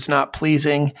countenance is not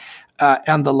pleasing,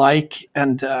 and the like.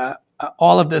 And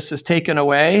all of this is taken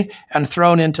away and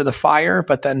thrown into the fire,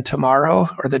 but then tomorrow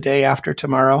or the day after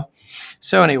tomorrow.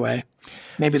 So anyway,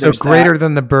 maybe so there's greater that.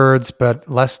 than the birds, but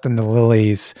less than the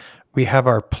lilies. We have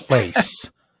our place.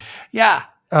 Yeah.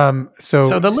 So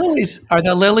So the lilies, are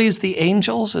the lilies the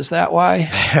angels? Is that why?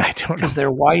 I don't know. Because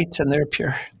they're white and they're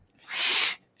pure.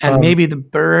 And maybe the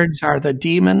birds are the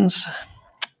demons.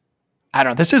 I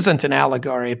don't know. This isn't an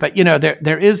allegory, but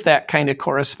there is that kind of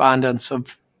correspondence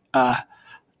of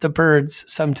the birds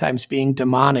sometimes being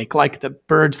demonic, like the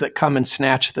birds that come and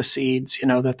snatch the seeds,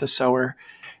 that the sower.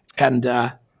 And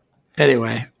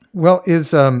anyway, well,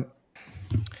 so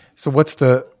what's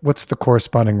the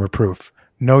corresponding reproof?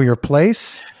 Know your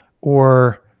place,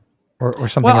 or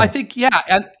something well, else? I think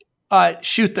and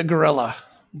shoot the gorilla.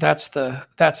 That's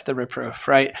the reproof,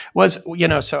 right?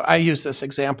 So I use this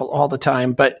example all the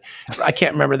time, but I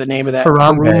can't remember the name of that.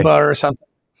 Harambe. Harumba or something.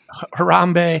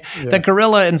 Harambe, Yeah. the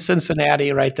gorilla in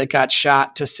Cincinnati, right? That got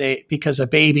shot because a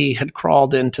baby had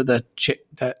crawled into the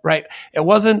right. It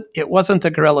wasn't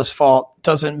the gorilla's fault.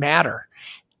 Doesn't matter.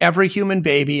 Every human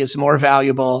baby is more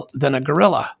valuable than a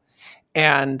gorilla.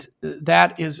 And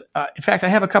that is, in fact, I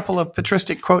have a couple of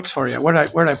patristic quotes for you. Where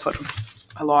did I put them?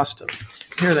 I lost them.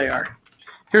 Here they are.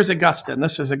 Here's Augustine.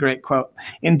 This is a great quote.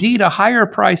 Indeed, a higher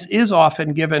price is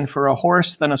often given for a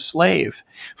horse than a slave,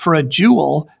 for a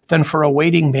jewel than for a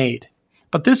waiting maid.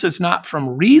 But this is not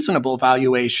from reasonable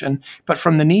valuation, but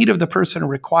from the need of the person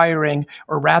requiring,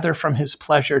 or rather from his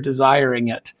pleasure desiring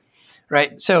it.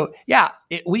 Right? So,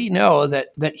 we know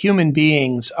that human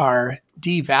beings are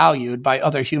devalued by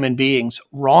other human beings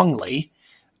wrongly.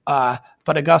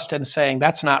 But Augustine's saying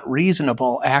that's not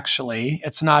reasonable, actually.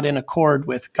 It's not in accord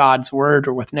with God's word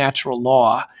or with natural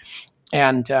law.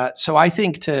 And so I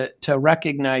think to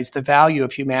recognize the value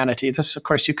of humanity, this, of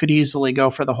course, you could easily go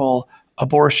for the whole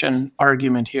abortion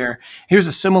argument here. Here's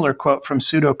a similar quote from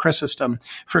Pseudo Chrysostom.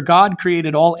 For God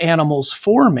created all animals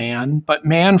for man, but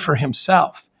man for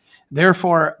himself.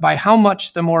 Therefore, by how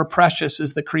much the more precious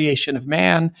is the creation of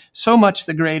man, so much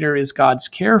the greater is God's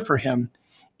care for him.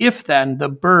 If then the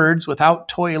birds without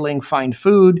toiling find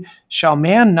food, shall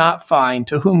man not find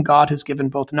to whom God has given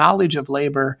both knowledge of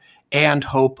labor and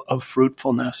hope of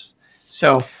fruitfulness?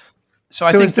 So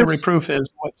I think the reproof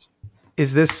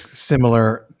is this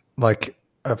similar, like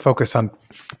a focus on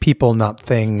people, not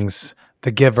things,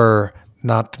 the giver,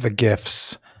 not the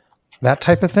gifts, that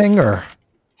type of thing, or?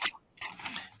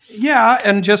 Yeah,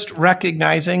 and just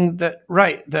recognizing that,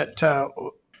 right, that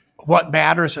what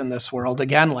matters in this world,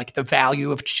 again, like the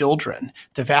value of children,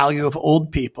 the value of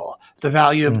old people, the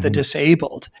value of the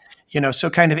disabled, so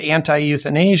kind of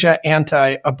anti-euthanasia,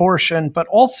 anti-abortion, but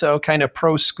also kind of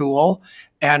pro-school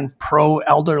and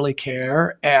pro-elderly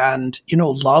care and,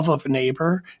 love of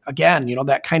neighbor. Again,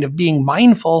 that kind of being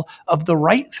mindful of the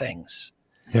right things.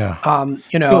 Yeah.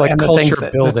 So like and the culture things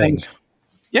that, building.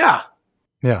 Yeah.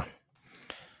 Yeah.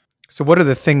 So what are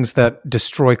the things that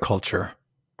destroy culture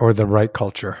or the right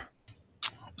culture?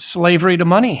 Slavery to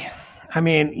money. I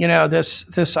mean,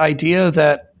 this idea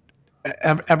that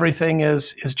everything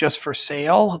is just for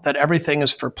sale, that everything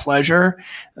is for pleasure,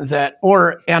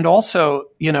 and also,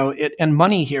 and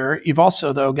money here, you've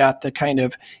also though got the kind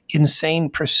of insane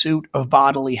pursuit of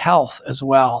bodily health as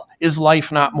well. Is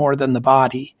life not more than the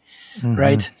body?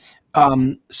 Right?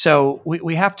 So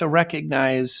we have to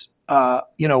recognize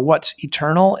what's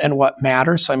eternal and what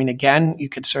matters. So, I mean, again, you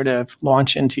could sort of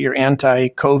launch into your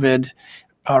anti-COVID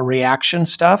reaction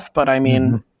stuff, but I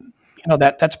mean,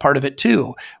 that's part of it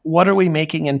too. What are we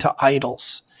making into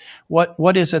idols?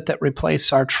 What is it that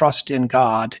replaces our trust in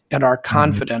God and our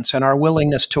confidence and our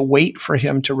willingness to wait for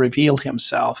him to reveal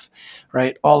himself,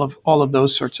 right? All of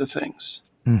those sorts of things.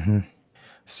 Mm-hmm.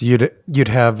 So you'd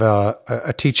have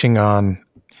a teaching on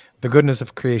the goodness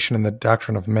of creation and the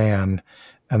doctrine of man,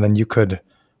 and then you could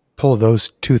pull those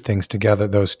two things together,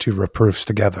 those two reproofs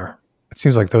together. It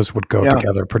seems like those would go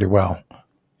together pretty well.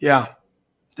 Yeah,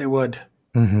 they would.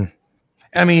 Mm-hmm.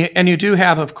 I mean, and you do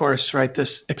have, of course, right,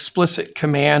 this explicit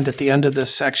command at the end of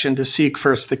this section to seek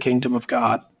first the kingdom of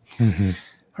God,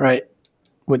 right?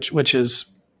 Which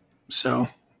is so.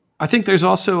 I think there's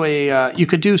also you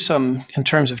could do some in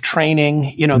terms of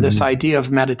training, this idea of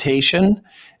meditation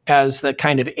as the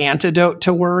kind of antidote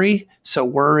to worry. So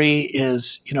worry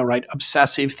is, right,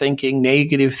 obsessive thinking,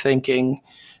 negative thinking,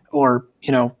 or,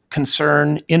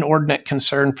 concern, inordinate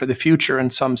concern for the future in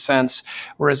some sense,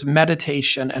 whereas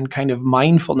meditation and kind of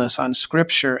mindfulness on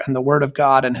Scripture and the Word of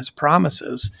God and His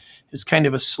promises is kind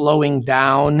of a slowing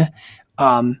down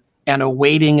and a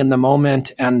waiting in the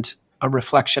moment and a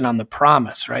reflection on the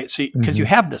promise, right? So, because you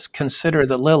have this, consider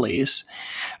the lilies,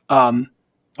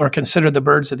 or consider the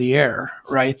birds of the air,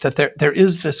 right? That there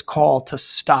is this call to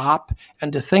stop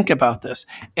and to think about this.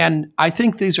 And I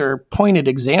think these are pointed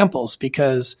examples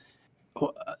because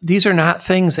these are not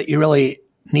things that you really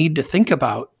need to think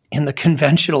about in the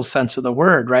conventional sense of the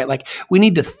word, right? Like we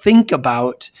need to think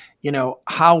about,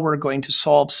 how we're going to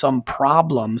solve some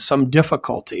problem, some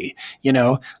difficulty.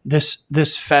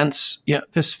 This fence,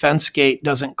 this fence gate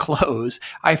doesn't close.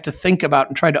 I have to think about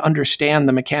and try to understand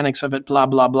the mechanics of it, blah,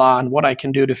 blah, blah, and what I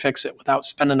can do to fix it without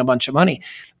spending a bunch of money.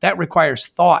 That requires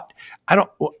thought.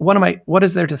 What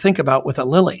is there to think about with a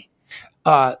lily?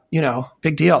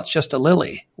 Big deal. It's just a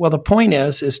lily. Well, the point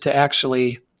is to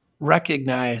actually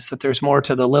recognize that there's more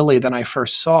to the lily than I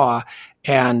first saw,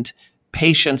 and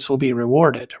patience will be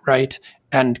rewarded, right?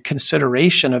 And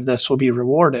consideration of this will be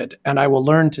rewarded. And I will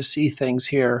learn to see things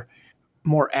here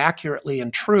more accurately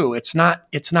and true. It's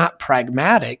not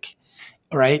pragmatic,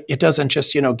 right? It doesn't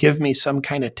just, give me some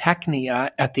kind of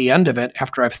technia at the end of it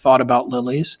after I've thought about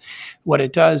lilies. What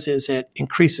it does is it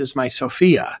increases my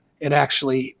Sophia. It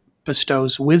actually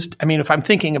bestows wisdom. I mean, if I'm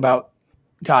thinking about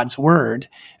God's word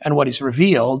and what he's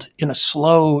revealed in a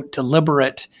slow,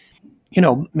 deliberate,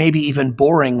 maybe even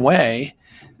boring way,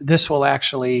 this will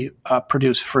actually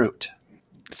produce fruit.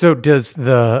 So does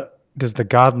the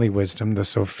godly wisdom, the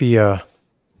Sophia,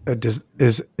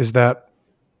 is that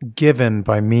given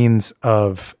by means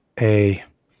of I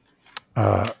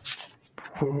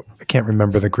can't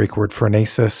remember the Greek word,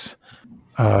 phronesis,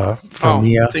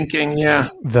 phonia, thinking, yeah.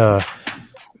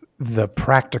 The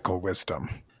practical wisdom.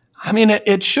 I mean,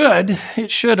 it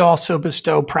should also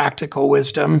bestow practical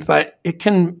wisdom, but it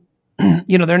can,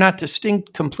 they're not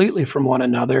distinct completely from one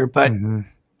another, but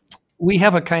we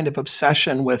have a kind of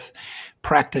obsession with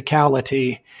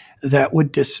practicality that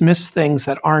would dismiss things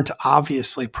that aren't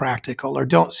obviously practical or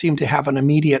don't seem to have an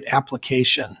immediate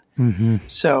application.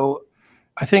 So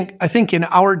I think in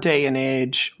our day and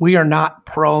age, we are not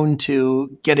prone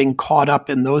to getting caught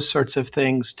up in those sorts of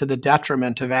things to the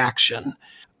detriment of action.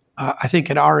 I think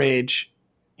at our age,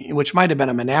 which might have been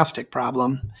a monastic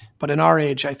problem, but in our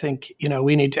age, I think,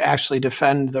 we need to actually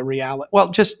defend the reality.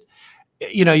 Well,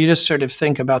 you just sort of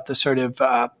think about the sort of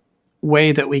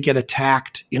way that we get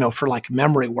attacked, for like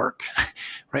memory work,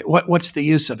 right? What's the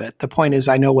use of it? The point is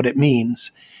I know what it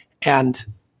means. And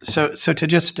so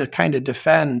to kind of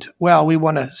defend, well, we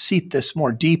want to seat this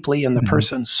more deeply in the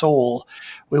person's soul.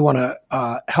 We want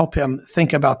to help him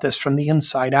think about this from the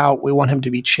inside out. We want him to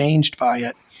be changed by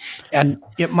it. And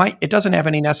it doesn't have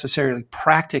any necessarily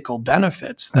practical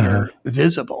benefits that are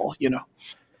visible,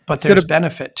 but there's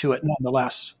benefit to it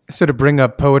nonetheless. So to bring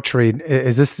up poetry,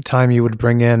 is this the time you would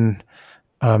bring in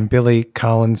Billy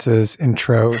Collins's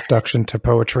Introduction to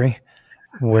Poetry?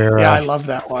 Where I love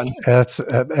that one. That's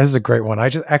a great one. I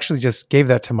just gave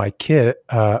that to my kid,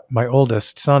 my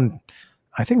oldest son,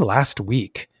 I think last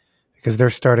week, because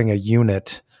they're starting a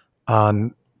unit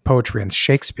on poetry and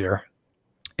Shakespeare,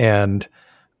 and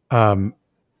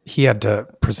he had to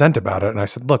present about it. And I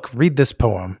said, "Look, read this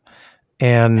poem,"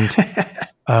 and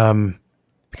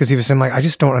because he was saying like, "I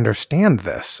just don't understand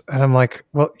this," and I'm like,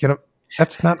 "Well,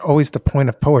 that's not always the point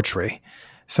of poetry.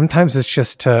 Sometimes it's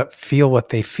just to feel what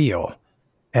they feel."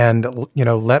 And,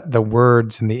 let the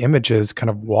words and the images kind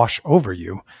of wash over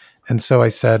you. And so I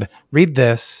said, read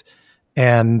this.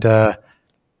 And I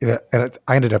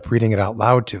ended up reading it out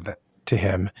loud to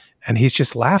him. And he's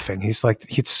just laughing. He's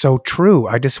like, it's so true.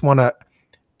 I just want to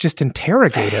just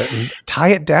interrogate it and tie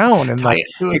it down and tie it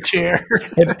to a chair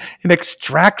and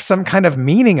extract some kind of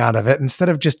meaning out of it instead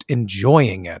of just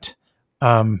enjoying it.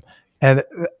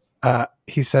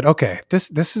 He said, okay,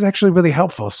 this is actually really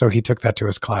helpful. So he took that to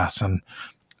his class, and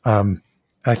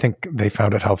I think they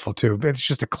found it helpful too. But it's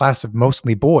just a class of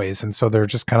mostly boys. And so they're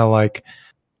just kind of like,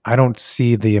 I don't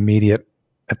see the immediate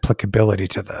applicability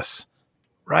to this.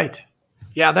 Right.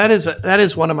 Yeah, that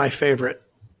is one of my favorite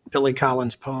Billy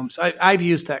Collins poems. I've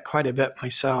used that quite a bit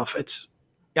myself.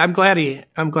 I'm glad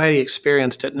he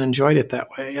experienced it and enjoyed it that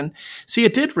way. And see,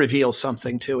 it did reveal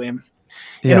something to him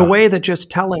in a way that just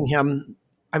telling him,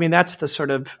 I mean, that's the sort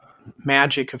of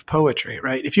magic of poetry,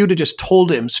 right? If you would have just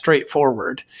told him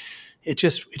straightforward, it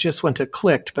just went to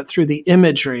clicked, but through the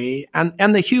imagery and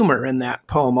the humor in that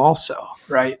poem also,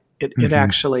 right? It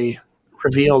actually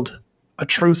revealed a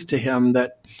truth to him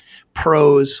that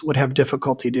prose would have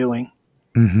difficulty doing.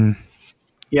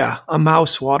 Yeah, a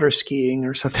mouse water skiing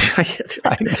or something like it.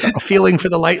 Feeling for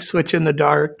the light switch in the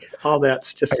dark. All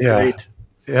that's just great.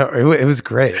 Yeah, it was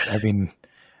great. I mean,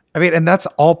 and that's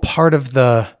all part of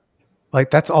the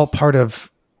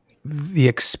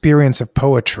experience of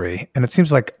poetry. And it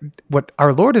seems like what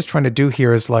our Lord is trying to do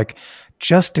here is like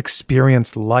just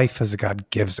experience life as God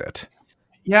gives it.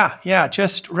 Yeah.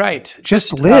 Just right.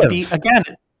 Just live.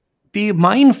 Be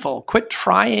mindful. Quit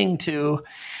trying to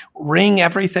wring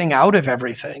everything out of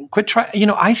everything. Quit try.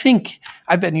 I think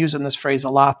I've been using this phrase a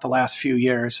lot the last few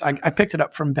years. I picked it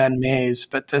up from Ben Mays,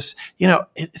 but this,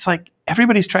 it's like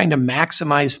everybody's trying to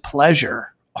maximize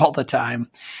pleasure all the time.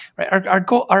 Right? Our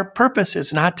goal, our purpose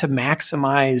is not to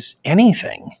maximize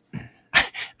anything.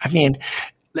 I mean,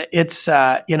 it's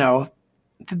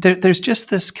there's just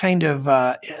this kind of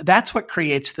that's what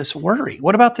creates this worry.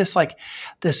 What about this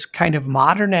kind of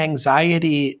modern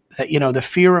anxiety that the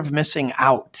fear of missing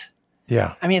out?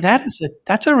 Yeah, I mean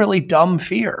that's a really dumb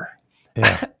fear.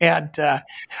 Yeah. And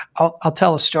I'll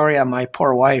tell a story on my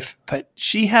poor wife, but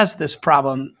she has this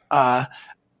problem.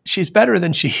 She's better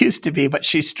than she used to be, but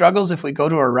she struggles if we go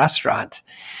to a restaurant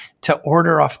to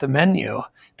order off the menu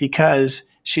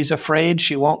because she's afraid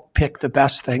she won't pick the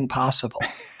best thing possible.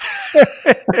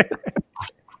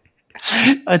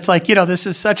 It's like, this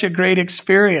is such a great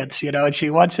experience, and she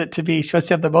wants to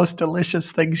have the most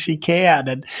delicious thing she can.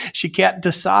 And she can't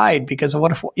decide because of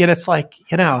what if, it's like,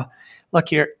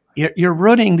 look, you're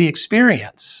ruining the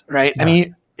experience, right? Yeah. I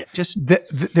mean,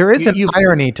 there is an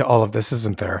irony to all of this,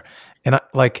 isn't there? And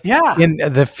in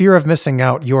the fear of missing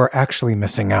out, you're actually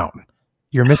missing out.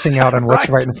 You're missing out on what's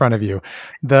right in front of you.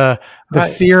 The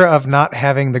fear of not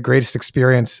having the greatest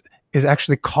experience is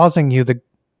actually causing you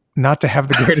not to have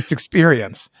the greatest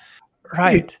experience.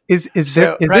 Right. Is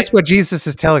this what Jesus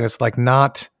is telling us?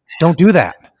 Don't do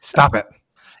that. Stop it.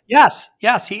 Yes,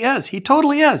 he is. He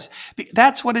totally is.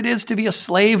 That's what it is to be a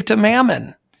slave to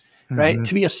mammon, right? Mm-hmm.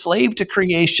 To be a slave to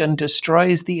creation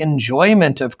destroys the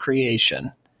enjoyment of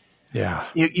creation. Yeah.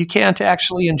 You can't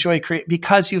actually enjoy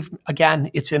because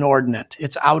it's inordinate.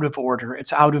 It's out of order.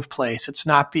 It's out of place. It's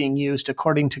not being used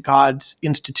according to God's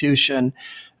institution,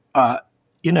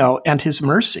 and his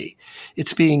mercy.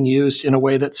 It's being used in a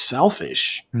way that's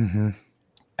selfish. Mm-hmm.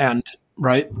 And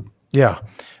right. Yeah.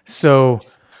 So,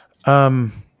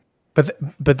 but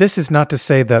this is not to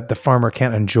say that the farmer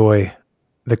can't enjoy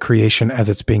the creation as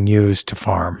it's being used to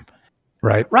farm.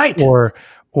 Right. Right.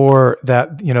 Or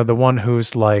that, the one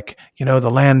who's like, the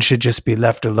land should just be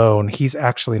left alone. He's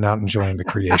actually not enjoying the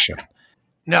creation.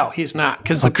 No, he's not.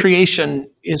 Because the creation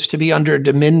is to be under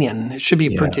dominion. It should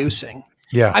be producing.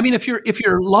 Yeah. I mean, if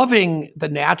you're loving the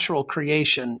natural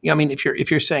creation,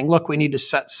 if you're saying, look, we need to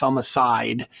set some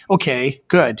aside. Okay,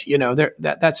 good.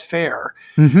 That's fair.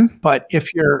 Mm-hmm. But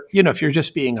if you're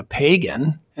just being a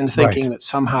pagan and thinking that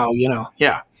somehow,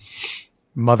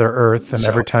 Mother Earth, and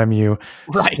every time you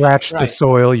scratch the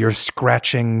soil, you're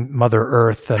scratching Mother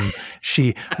Earth, and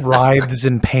she writhes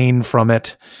in pain from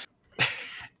it.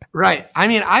 Right. I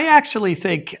mean, I actually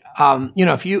think,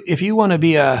 if you want to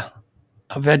be a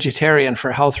vegetarian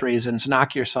for health reasons,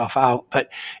 knock yourself out. But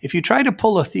if you try to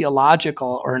pull a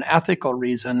theological or an ethical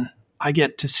reason, I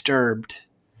get disturbed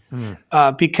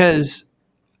because,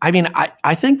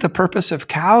 I think the purpose of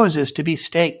cows is to be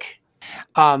steak.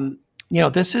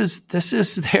 This is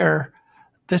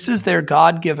their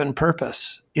God-given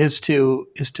purpose is to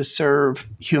serve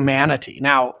humanity.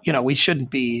 Now, we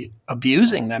shouldn't be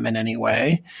abusing them in any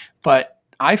way, but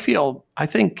I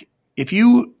think if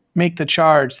you make the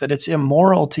charge that it's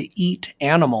immoral to eat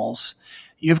animals,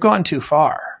 you've gone too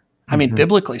far. I mean,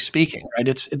 biblically speaking,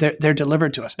 right? They're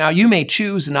delivered to us. Now, you may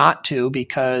choose not to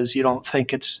because you don't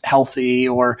think it's healthy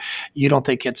or you don't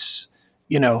think it's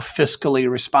fiscally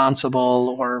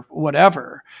responsible or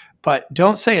whatever. But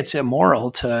don't say it's immoral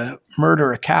to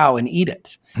murder a cow and eat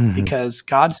it because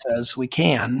God says we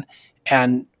can,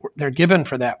 and they're given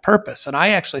for that purpose. And I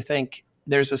actually think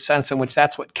there's a sense in which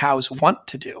that's what cows want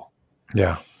to do.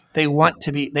 Yeah. They want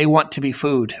to be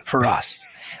food for us.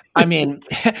 I mean,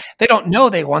 they don't know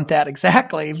they want that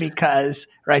exactly because,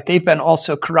 right, they've been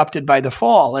also corrupted by the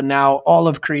fall. And now all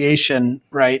of creation,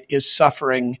 right, is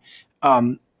suffering,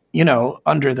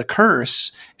 under the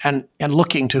curse and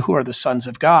looking to who are the sons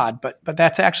of God. But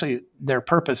that's actually their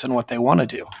purpose and what they want to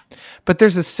do. But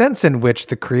there's a sense in which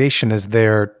the creation is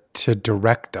there to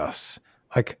direct us.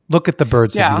 Like, look at the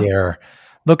birds of the air.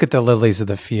 Look at the lilies of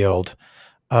the field.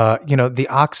 The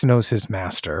ox knows his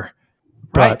master.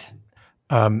 Right.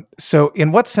 So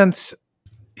in what sense,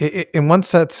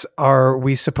 are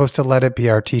we supposed to let it be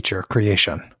our teacher,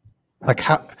 creation? Like,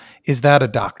 how is that a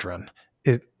doctrine?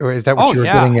 Or is that what you were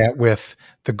getting at with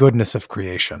the goodness of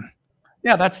creation?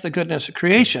 Yeah, that's the goodness of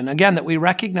creation. Again, that we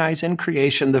recognize in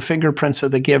creation the fingerprints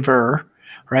of the giver,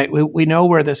 right? We know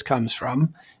where this comes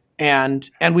from, and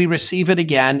we receive it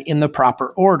again in the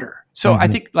proper order. So I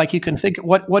think, you can think,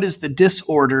 what is the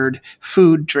disordered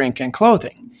food, drink, and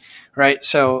clothing, right?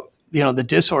 So, the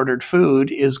disordered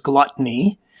food is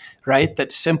gluttony, right,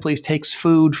 that simply takes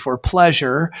food for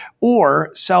pleasure,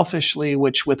 or selfishly,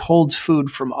 which withholds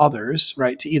food from others,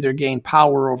 right, to either gain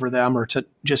power over them or to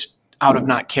just out of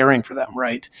not caring for them,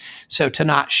 right? So to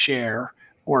not share,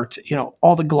 or to,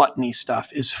 all the gluttony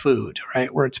stuff is food,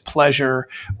 right? Where it's pleasure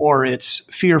or it's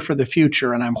fear for the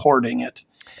future and I'm hoarding it.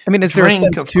 I mean, is there a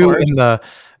sense of too course, in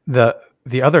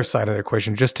the other side of the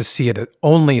equation, just to see it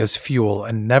only as fuel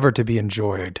and never to be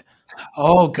enjoyed?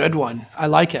 Oh, good one. I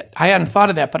like it. I hadn't thought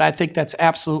of that, but I think that's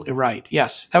absolutely right.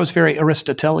 Yes, that was very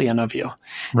Aristotelian of you.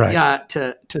 Right.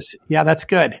 Yeah, yeah, that's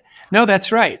good. No,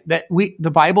 that's right.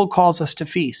 The Bible calls us to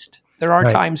feast. There are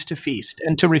times to feast,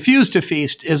 and to refuse to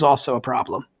feast is also a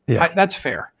problem. Yeah. That's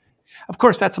fair. Of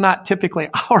course, that's not typically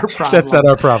our problem. That's not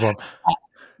our problem.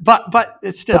 But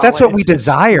it's still. But that's what we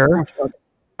desire.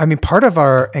 I mean, part of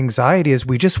our anxiety is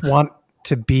we just want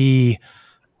to be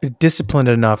disciplined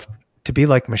enough to be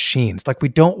like machines. Like, we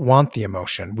don't want the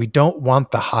emotion. We don't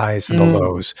want the highs and the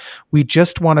lows. We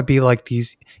just want to be like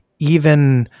these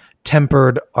even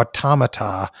tempered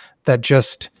automata that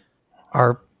just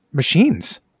are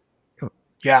machines.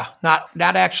 Yeah, not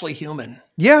actually human.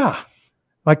 Yeah.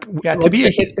 Like, to be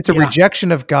it's a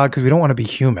rejection of God because we don't want to be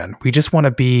human. We just want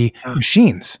to be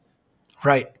machines.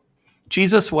 Right.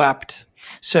 Jesus wept.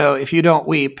 So if you don't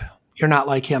weep, you're not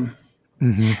like him.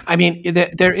 Mm-hmm. I mean,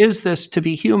 there is this, to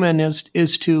be human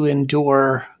is to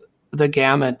endure the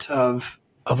gamut of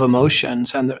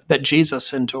emotions, and that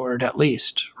Jesus endured, at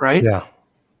least, right? Yeah.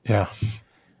 Yeah.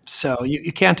 So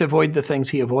you can't avoid the things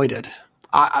he avoided.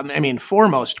 I mean,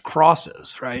 foremost,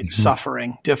 crosses, right? Mm-hmm.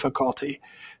 Suffering, difficulty,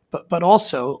 but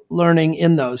also learning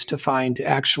in those to find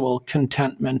actual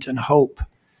contentment and hope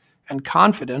and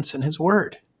confidence in his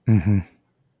word. Mm-hmm.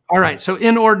 All right, so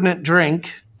inordinate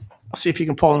drink. I'll see if you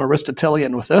can pull an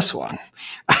Aristotelian with this one.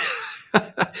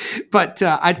 But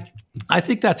I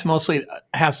think that's mostly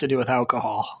has to do with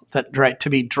alcohol. That, right, to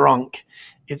be drunk.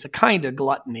 It's a kind of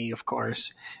gluttony, of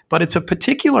course, but it's a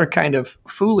particular kind of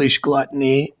foolish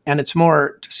gluttony, and it's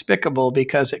more despicable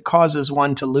because it causes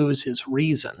one to lose his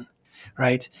reason,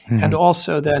 right? Mm-hmm. And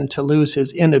also then to lose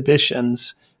his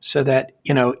inhibitions, so that,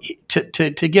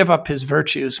 to give up his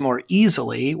virtues more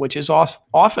easily, which is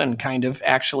often kind of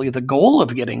actually the goal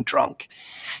of getting drunk,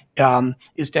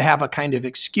 is to have a kind of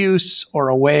excuse or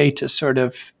a way to sort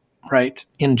of, right,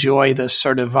 enjoy this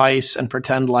sort of vice and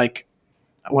pretend like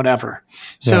whatever.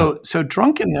 So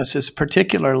drunkenness is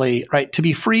particularly, right, to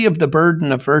be free of the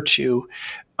burden of virtue,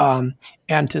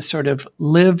 and to sort of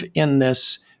live in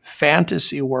this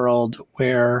fantasy world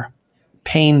where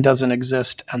pain doesn't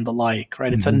exist and the like,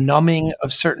 right? Mm-hmm. It's a numbing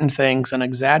of certain things, an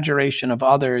exaggeration of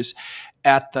others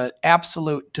at the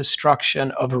absolute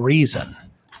destruction of reason.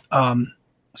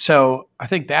 So I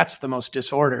think that's the most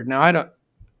disordered. Now, I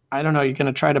don't know, you're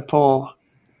going to try to pull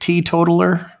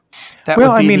teetotaler? That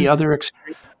would be the other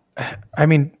extreme. I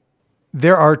mean,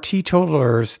 there are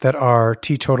teetotalers that are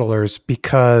teetotalers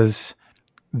because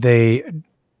they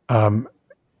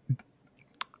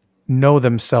know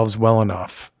themselves well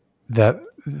enough that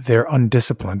they're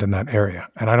undisciplined in that area.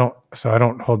 And I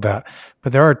don't hold that.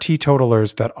 But there are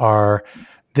teetotalers that are,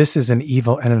 this is an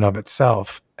evil in and of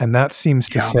itself. And that seems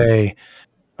to say,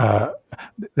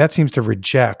 that seems to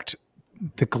reject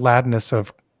the gladness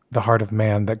of the heart of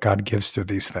man that God gives through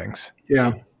these things.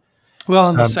 Yeah. Well,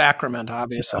 and the sacrament,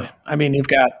 obviously. I mean,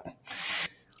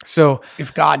 so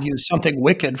if God used something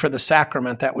wicked for the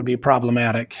sacrament, that would be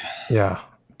problematic. Yeah.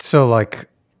 So, like,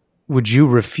 would you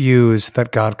refuse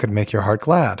that God could make your heart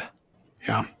glad?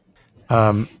 Yeah.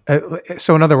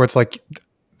 So in other words, like,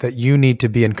 that you need to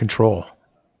be in control.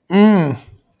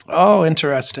 Oh,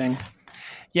 interesting.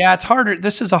 Yeah, it's harder.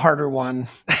 This is a harder one.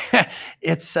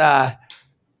 It's, to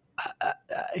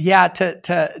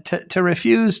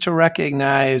refuse to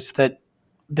recognize that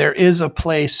there is a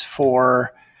place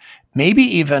for, maybe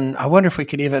even, I wonder if we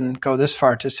could even go this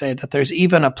far to say that there's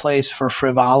even a place for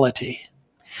frivolity.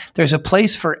 There's a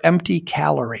place for empty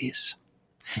calories.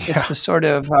 Yeah. It's the sort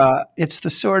of,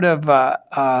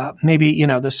 maybe,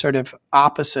 the sort of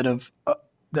opposite of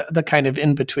the kind of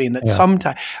in between that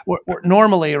sometimes, we're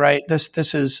normally, right,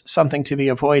 this is something to be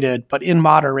avoided, but in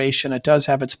moderation, it does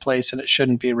have its place and it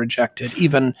shouldn't be rejected.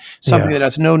 Even something that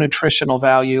has no nutritional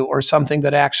value or something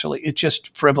that actually, it's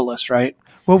just frivolous, right?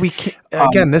 Well, we can't,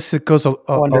 again, this goes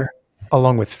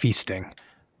along with feasting.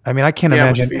 I mean, I can't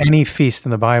imagine any feast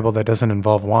in the Bible that doesn't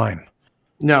involve wine.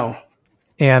 No.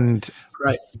 And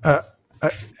right.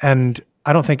 And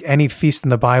I don't think any feast in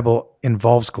the Bible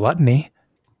involves gluttony.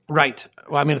 Right.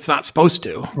 Well, I mean, it's not supposed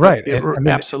to. Right.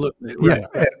 Absolutely. Right.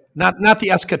 Yeah. Not the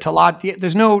eschatological.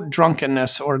 There's no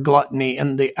drunkenness or gluttony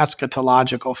in the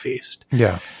eschatological feast.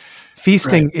 Yeah.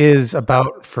 Feasting is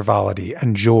about frivolity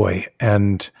and joy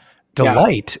and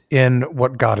delight in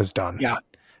what God has done. Yeah.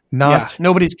 Not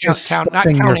nobody's not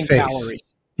counting face.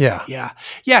 calories. Yeah.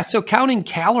 Yeah. So counting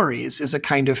calories is a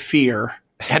kind of fear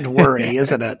and worry,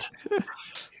 isn't it?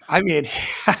 I mean,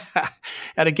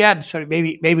 and again, so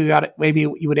maybe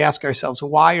you would ask ourselves,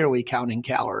 why are we counting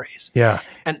calories? Yeah.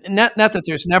 And not that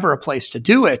there's never a place to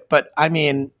do it, but I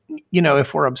mean,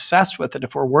 if we're obsessed with it,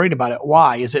 if we're worried about it,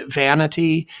 why? Is it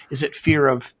vanity? Is it fear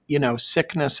of,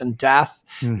 sickness and death?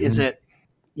 Mm-hmm. Is it,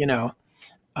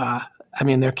 I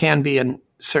mean, there can be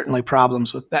certainly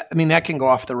problems with that. I mean, that can go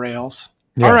off the rails.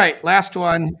 Yeah. All right. Last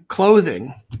one,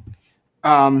 clothing.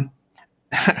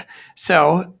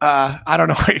 So I don't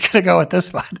know where you're going to go with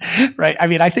this one, right? I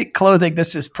mean, I think clothing,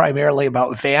 this is primarily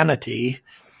about vanity,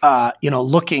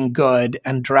 looking good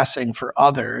and dressing for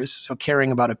others. So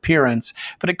caring about appearance,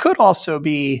 but it could also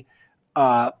be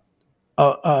a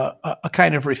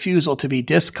kind of refusal to be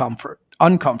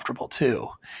uncomfortable too,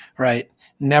 right?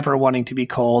 Never wanting to be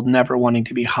cold, never wanting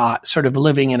to be hot, sort of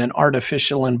living in an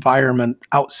artificial environment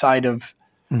outside of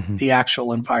the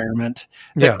actual environment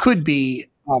that could be,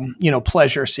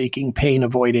 pleasure seeking, pain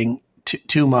avoiding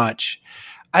too much.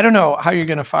 I don't know how you're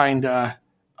going to find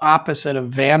opposite of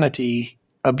vanity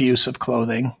abuse of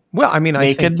clothing. Well, I mean,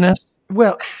 nakedness.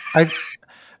 I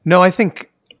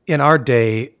think in our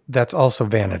day, that's also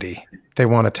vanity. They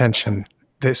want attention,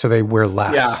 so they wear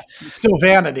less. Yeah, still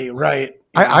vanity, right?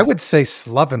 I would say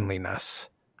slovenliness.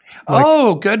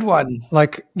 Good one.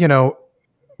 Like,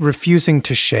 refusing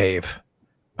to shave.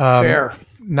 Fair.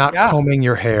 Not combing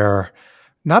your hair,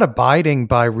 not abiding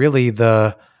by really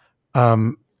the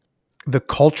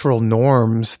cultural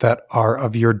norms that are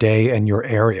of your day and your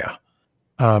area.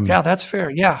 That's fair.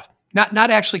 Yeah.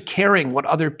 Not actually caring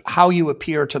how you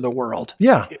appear to the world.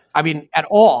 Yeah. I mean, at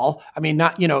all. I mean,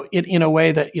 not, in a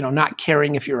way that, not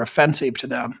caring if you're offensive to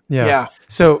them. Yeah.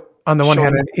 So on the one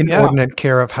hand, an inordinate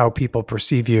care of how people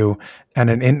perceive you and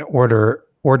an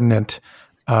inordinate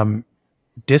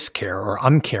discare or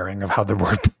uncaring of how the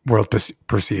world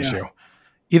perceives you.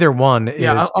 Either one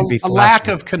is to be a lack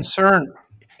of concern.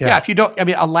 Yeah. If you don't,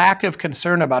 a lack of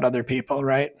concern about other people,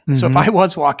 right? Mm-hmm. So if I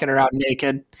was walking around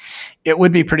naked, it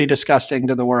would be pretty disgusting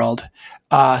to the world.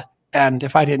 And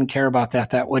if I didn't care about that,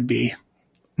 that would be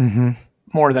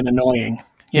more than annoying.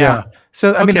 Yeah.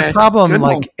 So, the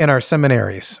problem, in our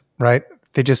seminaries, right?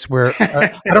 They just wear,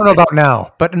 I don't know about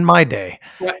now, but in my day,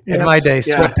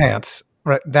 sweatpants,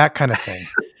 right? That kind of thing.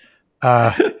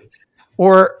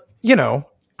 Or,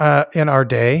 in our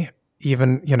day,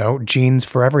 even, jeans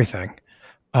for everything.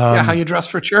 How you dress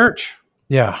for church.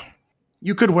 Yeah.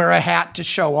 You could wear a hat to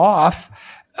show off,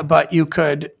 but you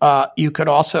could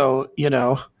also,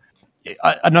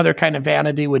 another kind of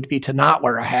vanity would be to not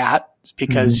wear a hat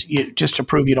because just to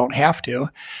prove you don't have to.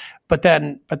 But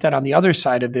then on the other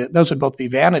side of those would both be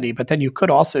vanity, but then you could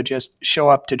also just show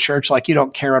up to church like you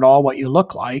don't care at all what you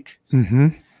look like. Mm-hmm.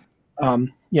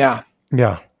 Yeah.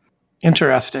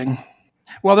 Interesting.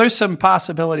 Well, there's some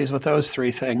possibilities with those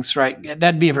three things, right?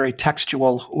 That'd be a very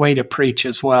textual way to preach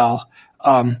as well.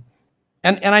 And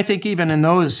I think even in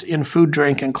those, in food,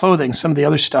 drink, and clothing, some of the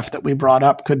other stuff that we brought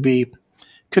up could be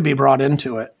brought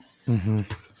into it. Mm-hmm.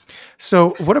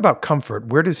 So what about comfort?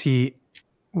 Where do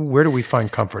we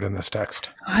find comfort in this text?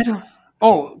 I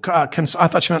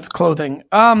thought you meant the clothing.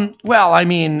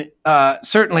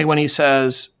 Certainly when he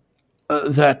says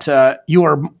that you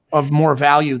are of more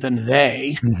value than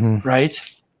they,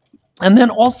 right? And then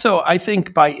also, I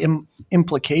think by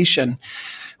implication,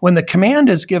 when the command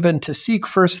is given to seek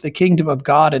first the kingdom of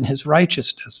God and his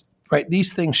righteousness, right?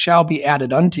 These things shall be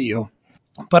added unto you.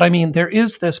 But there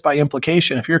is this by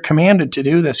implication. If you're commanded to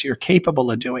do this, you're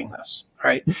capable of doing this,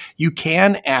 right? You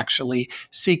can actually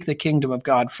seek the kingdom of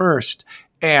God first.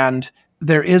 And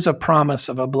there is a promise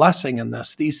of a blessing in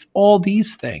this. All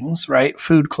these things, right?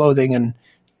 Food, clothing,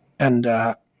 and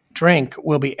drink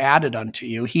will be added unto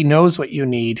you. He knows what you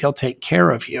need. He'll take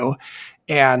care of you.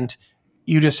 And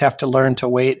you just have to learn to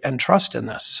wait and trust in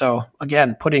this. So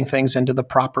again, putting things into the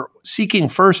seeking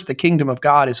first the kingdom of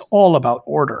God is all about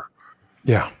order.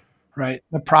 Yeah. Right.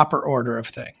 The proper order of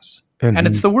things. Mm-hmm. And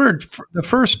it's the word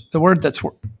that's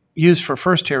used for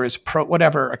first here is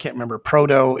I can't remember,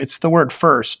 proto. It's the word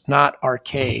first, not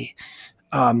arche.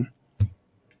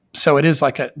 So it is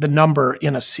like the number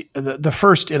the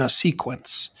first in a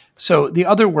sequence. So the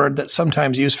other word that's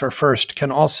sometimes used for first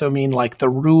can also mean like the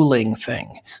ruling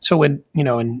thing. So when,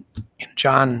 in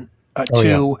John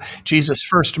 2, Jesus'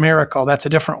 first miracle, that's a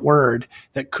different word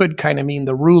that could kind of mean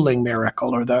the ruling miracle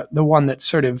or the one that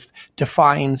sort of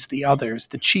defines the others,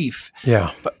 the chief.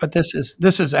 Yeah. But this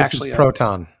is actually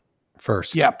proton.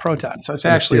 first. Yeah, proton. So it's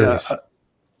In a actually series.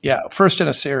 first in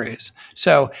a series.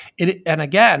 So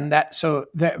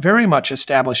that very much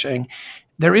establishing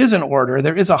there is an order,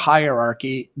 there is a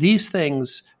hierarchy. These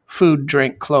things, food,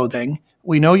 drink, clothing,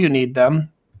 we know you need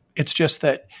them. It's just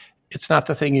that it's not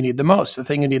the thing you need the most. The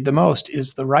thing you need the most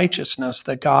is the righteousness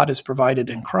that God has provided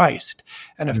in Christ.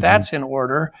 And if that's in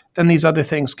order, then these other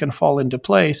things can fall into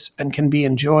place and can be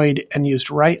enjoyed and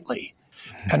used rightly.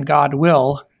 And God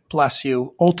will bless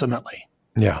you ultimately.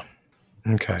 Yeah.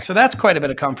 Okay. So that's quite a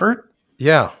bit of comfort.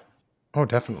 Yeah. Oh,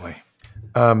 definitely.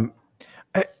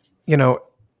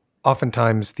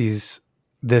 Oftentimes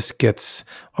this gets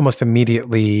almost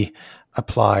immediately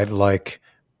applied, like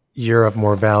you're of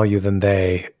more value than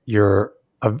they. Your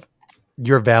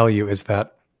value is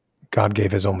that God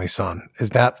gave His only Son.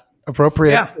 Is that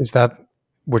appropriate? Yeah. Is that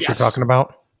what you're talking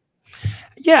about?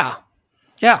 Yeah.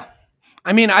 Yeah.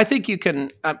 I mean, I think you can,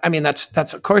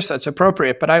 that's of course that's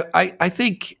appropriate, but I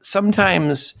think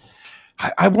sometimes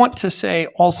I want to say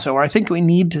also, or I think we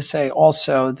need to say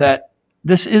also that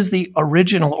this is the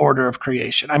original order of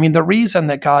creation. I mean, the reason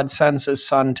that God sends His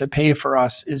Son to pay for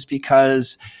us is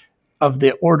because of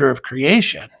the order of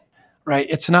creation, right?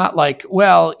 It's not like,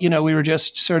 well, we were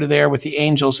just sort of there with the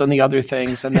angels and the other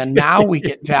things, and then now we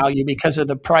get value because of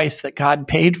the price that God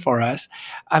paid for us.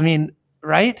 I mean,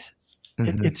 right?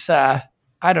 It's,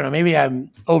 I don't know, maybe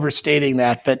I'm overstating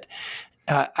that, but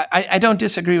I don't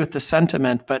disagree with the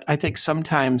sentiment, but I think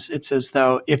sometimes it's as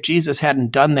though if Jesus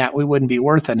hadn't done that, we wouldn't be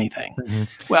worth anything.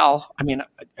 Well, I mean,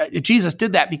 Jesus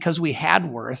did that because we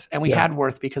had worth, and we had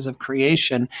worth because of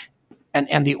creation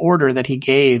and the order that He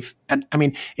gave. And I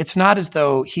mean, it's not as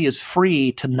though He is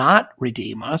free to not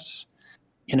redeem us,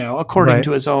 according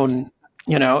to His own,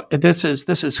 this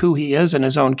is who He is and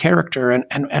His own character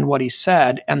and what He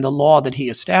said and the law that He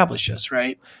establishes,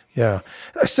 right? Yeah.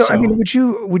 So I mean, would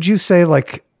you say,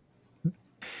 like,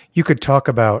 you could talk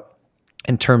about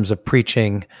in terms of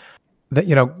preaching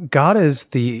that, God is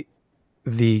the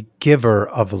giver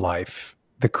of life,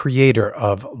 the creator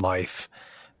of life,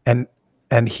 and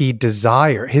His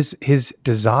desire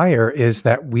is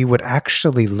that we would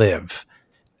actually live,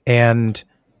 and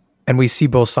we see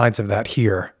both sides of that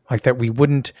here, like that we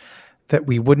wouldn't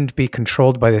be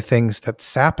controlled by the things that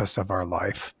sap us of our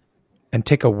life and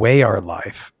take away our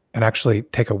life, and actually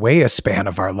take away a span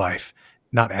of our life,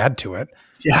 not add to it.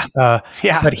 Yeah.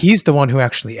 But He's the one who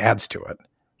actually adds to it.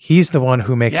 He's the one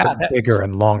who makes it bigger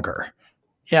and longer.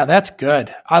 Yeah, that's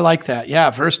good. I like that. Yeah,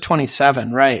 verse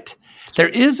 27, right. There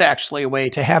is actually a way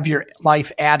to have your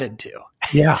life added to.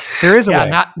 Yeah, there is a way.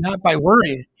 Not by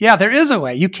worry. Yeah, there is a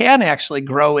way. You can actually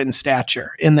grow in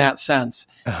stature in that sense.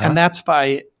 And that's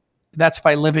by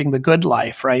living the good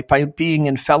life, right? By being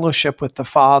in fellowship with the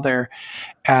Father,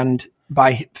 and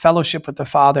by fellowship with the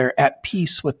Father at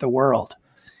peace with the world.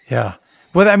 Yeah.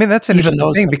 Well, I mean, that's an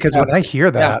interesting thing, because when I hear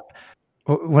that,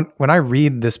 when I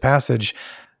read this passage,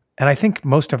 and I think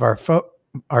most of our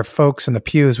folks in the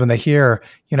pews, when they hear,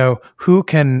 who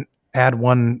can add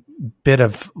one bit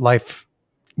of life,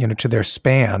 to their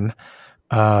span,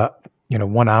 1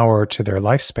 hour to their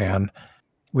lifespan,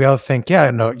 we all think,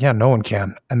 no one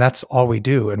can. And that's all we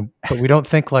do. But we don't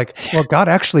think like, well, God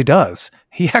actually does.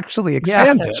 He actually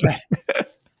expands it. Right.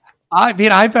 I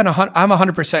mean, I'm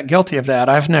 100% guilty of that.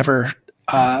 I've never,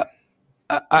 I've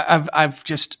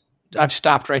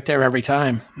stopped right there every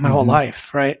time my whole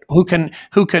life. Right. Who can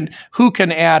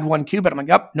add 1 cubit? I'm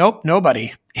like, nope,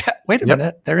 nobody. Yeah. Wait a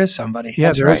minute. There is somebody. Yeah,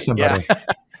 That's there right. is somebody. Yeah.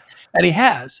 And He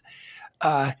has.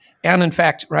 And in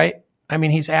fact, right, I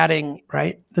mean, He's adding,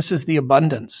 right, this is the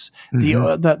abundance,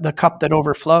 the cup that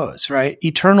overflows, right,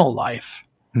 eternal life.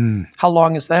 How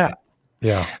long is that?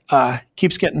 Yeah.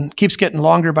 Keeps getting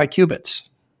longer by cubits.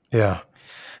 Yeah.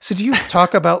 So do you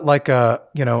talk about like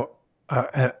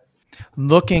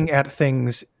looking at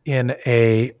things in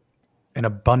an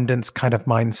abundance kind of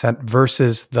mindset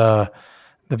versus the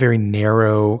very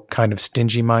narrow kind of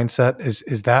stingy mindset?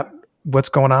 Is that what's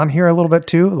going on here a little bit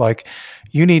too? Like,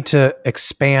 you need to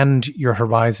expand your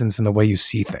horizons in the way you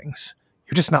see things.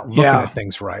 You're just not looking at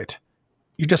things right.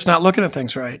 You're just not looking at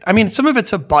things right. I mean, some of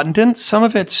it's abundance. Some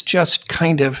of it's just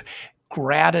kind of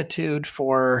gratitude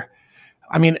for,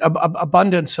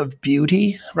 abundance of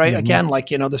beauty, right? Again, like,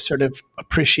 the sort of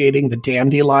appreciating the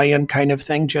dandelion kind of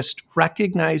thing, just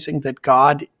recognizing that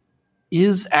God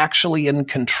is actually in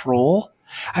control.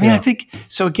 I think,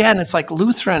 so again, it's like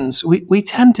Lutherans, we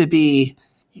tend to be,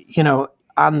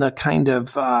 on the kind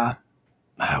of,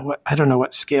 I don't know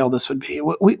what scale this would be.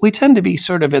 We tend to be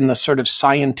sort of in the sort of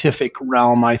scientific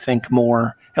realm, I think,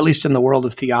 more, at least in the world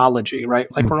of theology, right?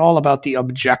 Like we're all about the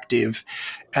objective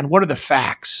and what are the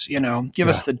facts, give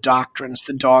us the doctrines,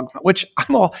 the dogma, which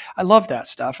I love that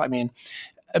stuff. I mean,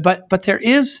 but there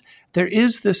is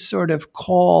this sort of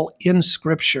call in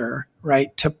Scripture,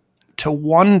 right, to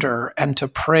wonder and to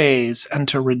praise and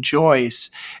to rejoice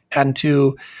and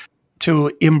to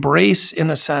embrace, in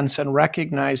a sense, and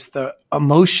recognize the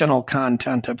emotional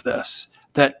content of this,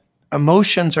 that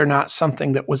emotions are not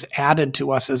something that was added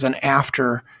to us as an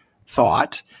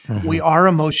afterthought. Mm-hmm. We are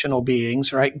emotional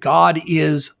beings, right? God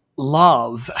is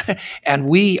love, and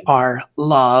we are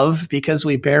love because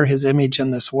we bear his image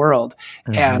in this world.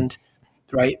 Mm-hmm. And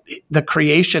right, the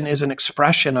creation is an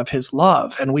expression of his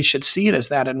love, and we should see it as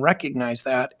that and recognize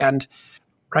that and,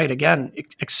 right, again,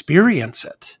 experience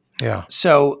it. Yeah.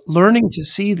 So learning to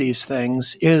see these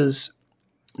things is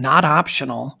not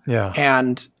optional. Yeah.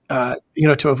 And,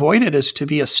 to avoid it is to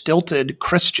be a stilted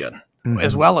Christian, mm-hmm.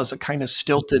 as well as a kind of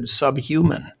stilted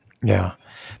subhuman. Yeah.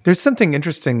 There's something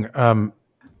interesting.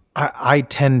 I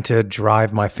tend to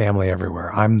drive my family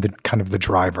everywhere. I'm the kind of the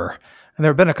driver. And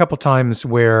there have been a couple times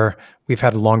where we've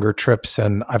had longer trips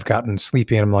and I've gotten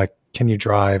sleepy and I'm like, can you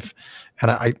drive?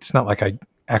 And it's not like I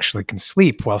actually can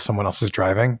sleep while someone else is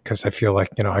driving because I feel like,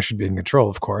 I should be in control,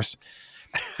 of course.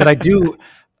 But I do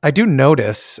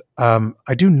notice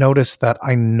that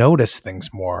I notice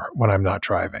things more when I'm not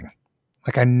driving.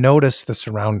 Like I notice the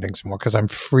surroundings more because I'm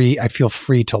free. I feel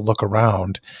free to look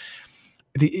around.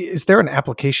 Is there an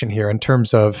application here in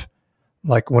terms of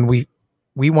like when we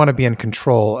want to be in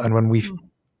control and when we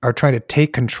are trying to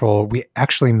take control, we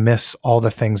actually miss all the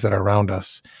things that are around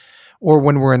us? Or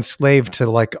when we're enslaved to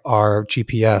like our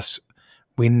GPS,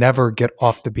 we never get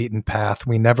off the beaten path.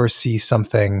 We never see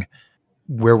something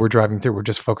where we're driving through. We're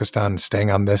just focused on staying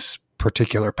on this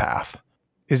particular path.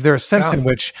 Is there a sense in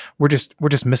which we're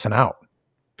just missing out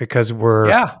because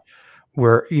we're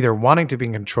either wanting to be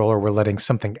in control or we're letting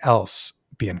something else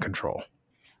be in control?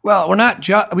 Well,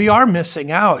 we are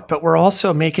missing out, but we're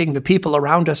also making the people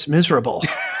around us miserable.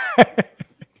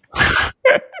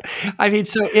 I mean,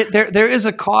 so there is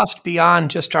a cost beyond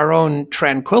just our own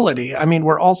tranquility. I mean,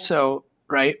 we're also,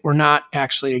 right, we're not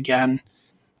actually, again,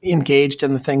 engaged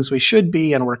in the things we should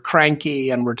be, and we're cranky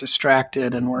and we're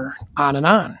distracted and we're on and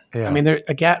on. Yeah. I mean,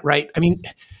 right. I mean,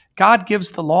 God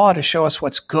gives the law to show us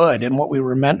what's good and what we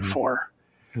were meant for.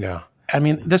 Yeah. I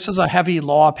mean, this is a heavy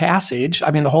law passage.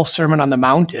 I mean, the whole Sermon on the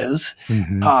Mount is.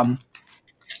 Mm-hmm.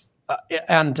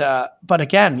 But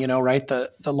again, right,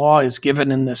 the law is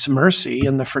given in this mercy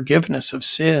and the forgiveness of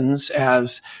sins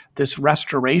as this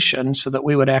restoration so that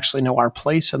we would actually know our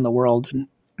place in the world. And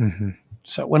mm-hmm.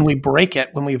 So when we break it,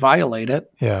 when we violate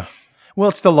it. Yeah. Well,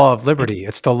 it's the law of liberty.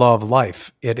 It's the law of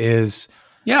life. It is.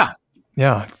 Yeah.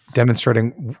 Yeah.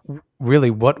 Demonstrating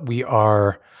really what we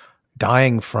are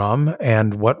dying from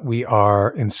and what we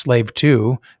are enslaved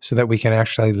to so that we can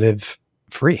actually live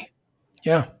free.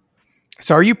 Yeah.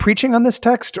 So are you preaching on this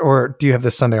text or do you have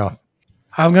this Sunday off?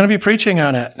 I'm going to be preaching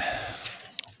on it.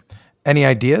 Any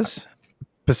ideas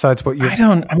besides what you... I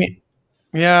don't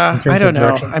know.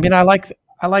 Direction? I mean, I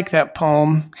like that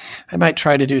poem. I might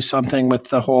try to do something with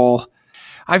the whole...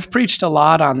 I've preached a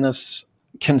lot on this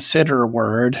consider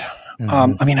word.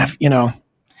 Mm-hmm.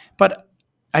 But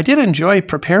I did enjoy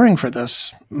preparing for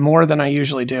this more than I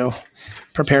usually do,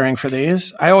 preparing for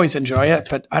these. I always enjoy it,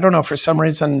 but I don't know, for some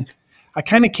reason... I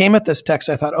kind of came at this text.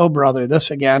 I thought, oh, brother,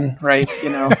 this again, right?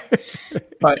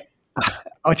 But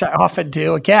which I often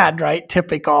do again, right?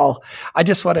 Typical. I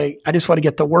just want to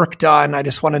get the work done. I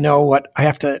just want to know what I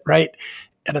have to, right?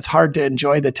 And it's hard to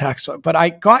enjoy the text, but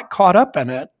I got caught up in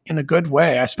it in a good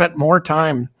way. I spent more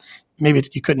time, maybe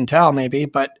you couldn't tell maybe,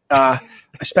 but I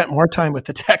spent more time with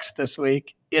the text this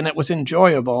week and it was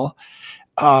enjoyable.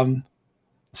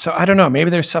 So I don't know,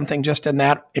 maybe there's something just in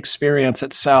that experience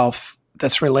itself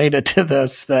that's related to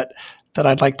this that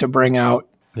I'd like to bring out.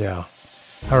 Yeah.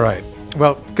 All right.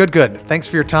 Well, good. Thanks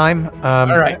for your time.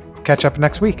 All right. Catch up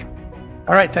next week.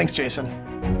 All right. Thanks, Jason.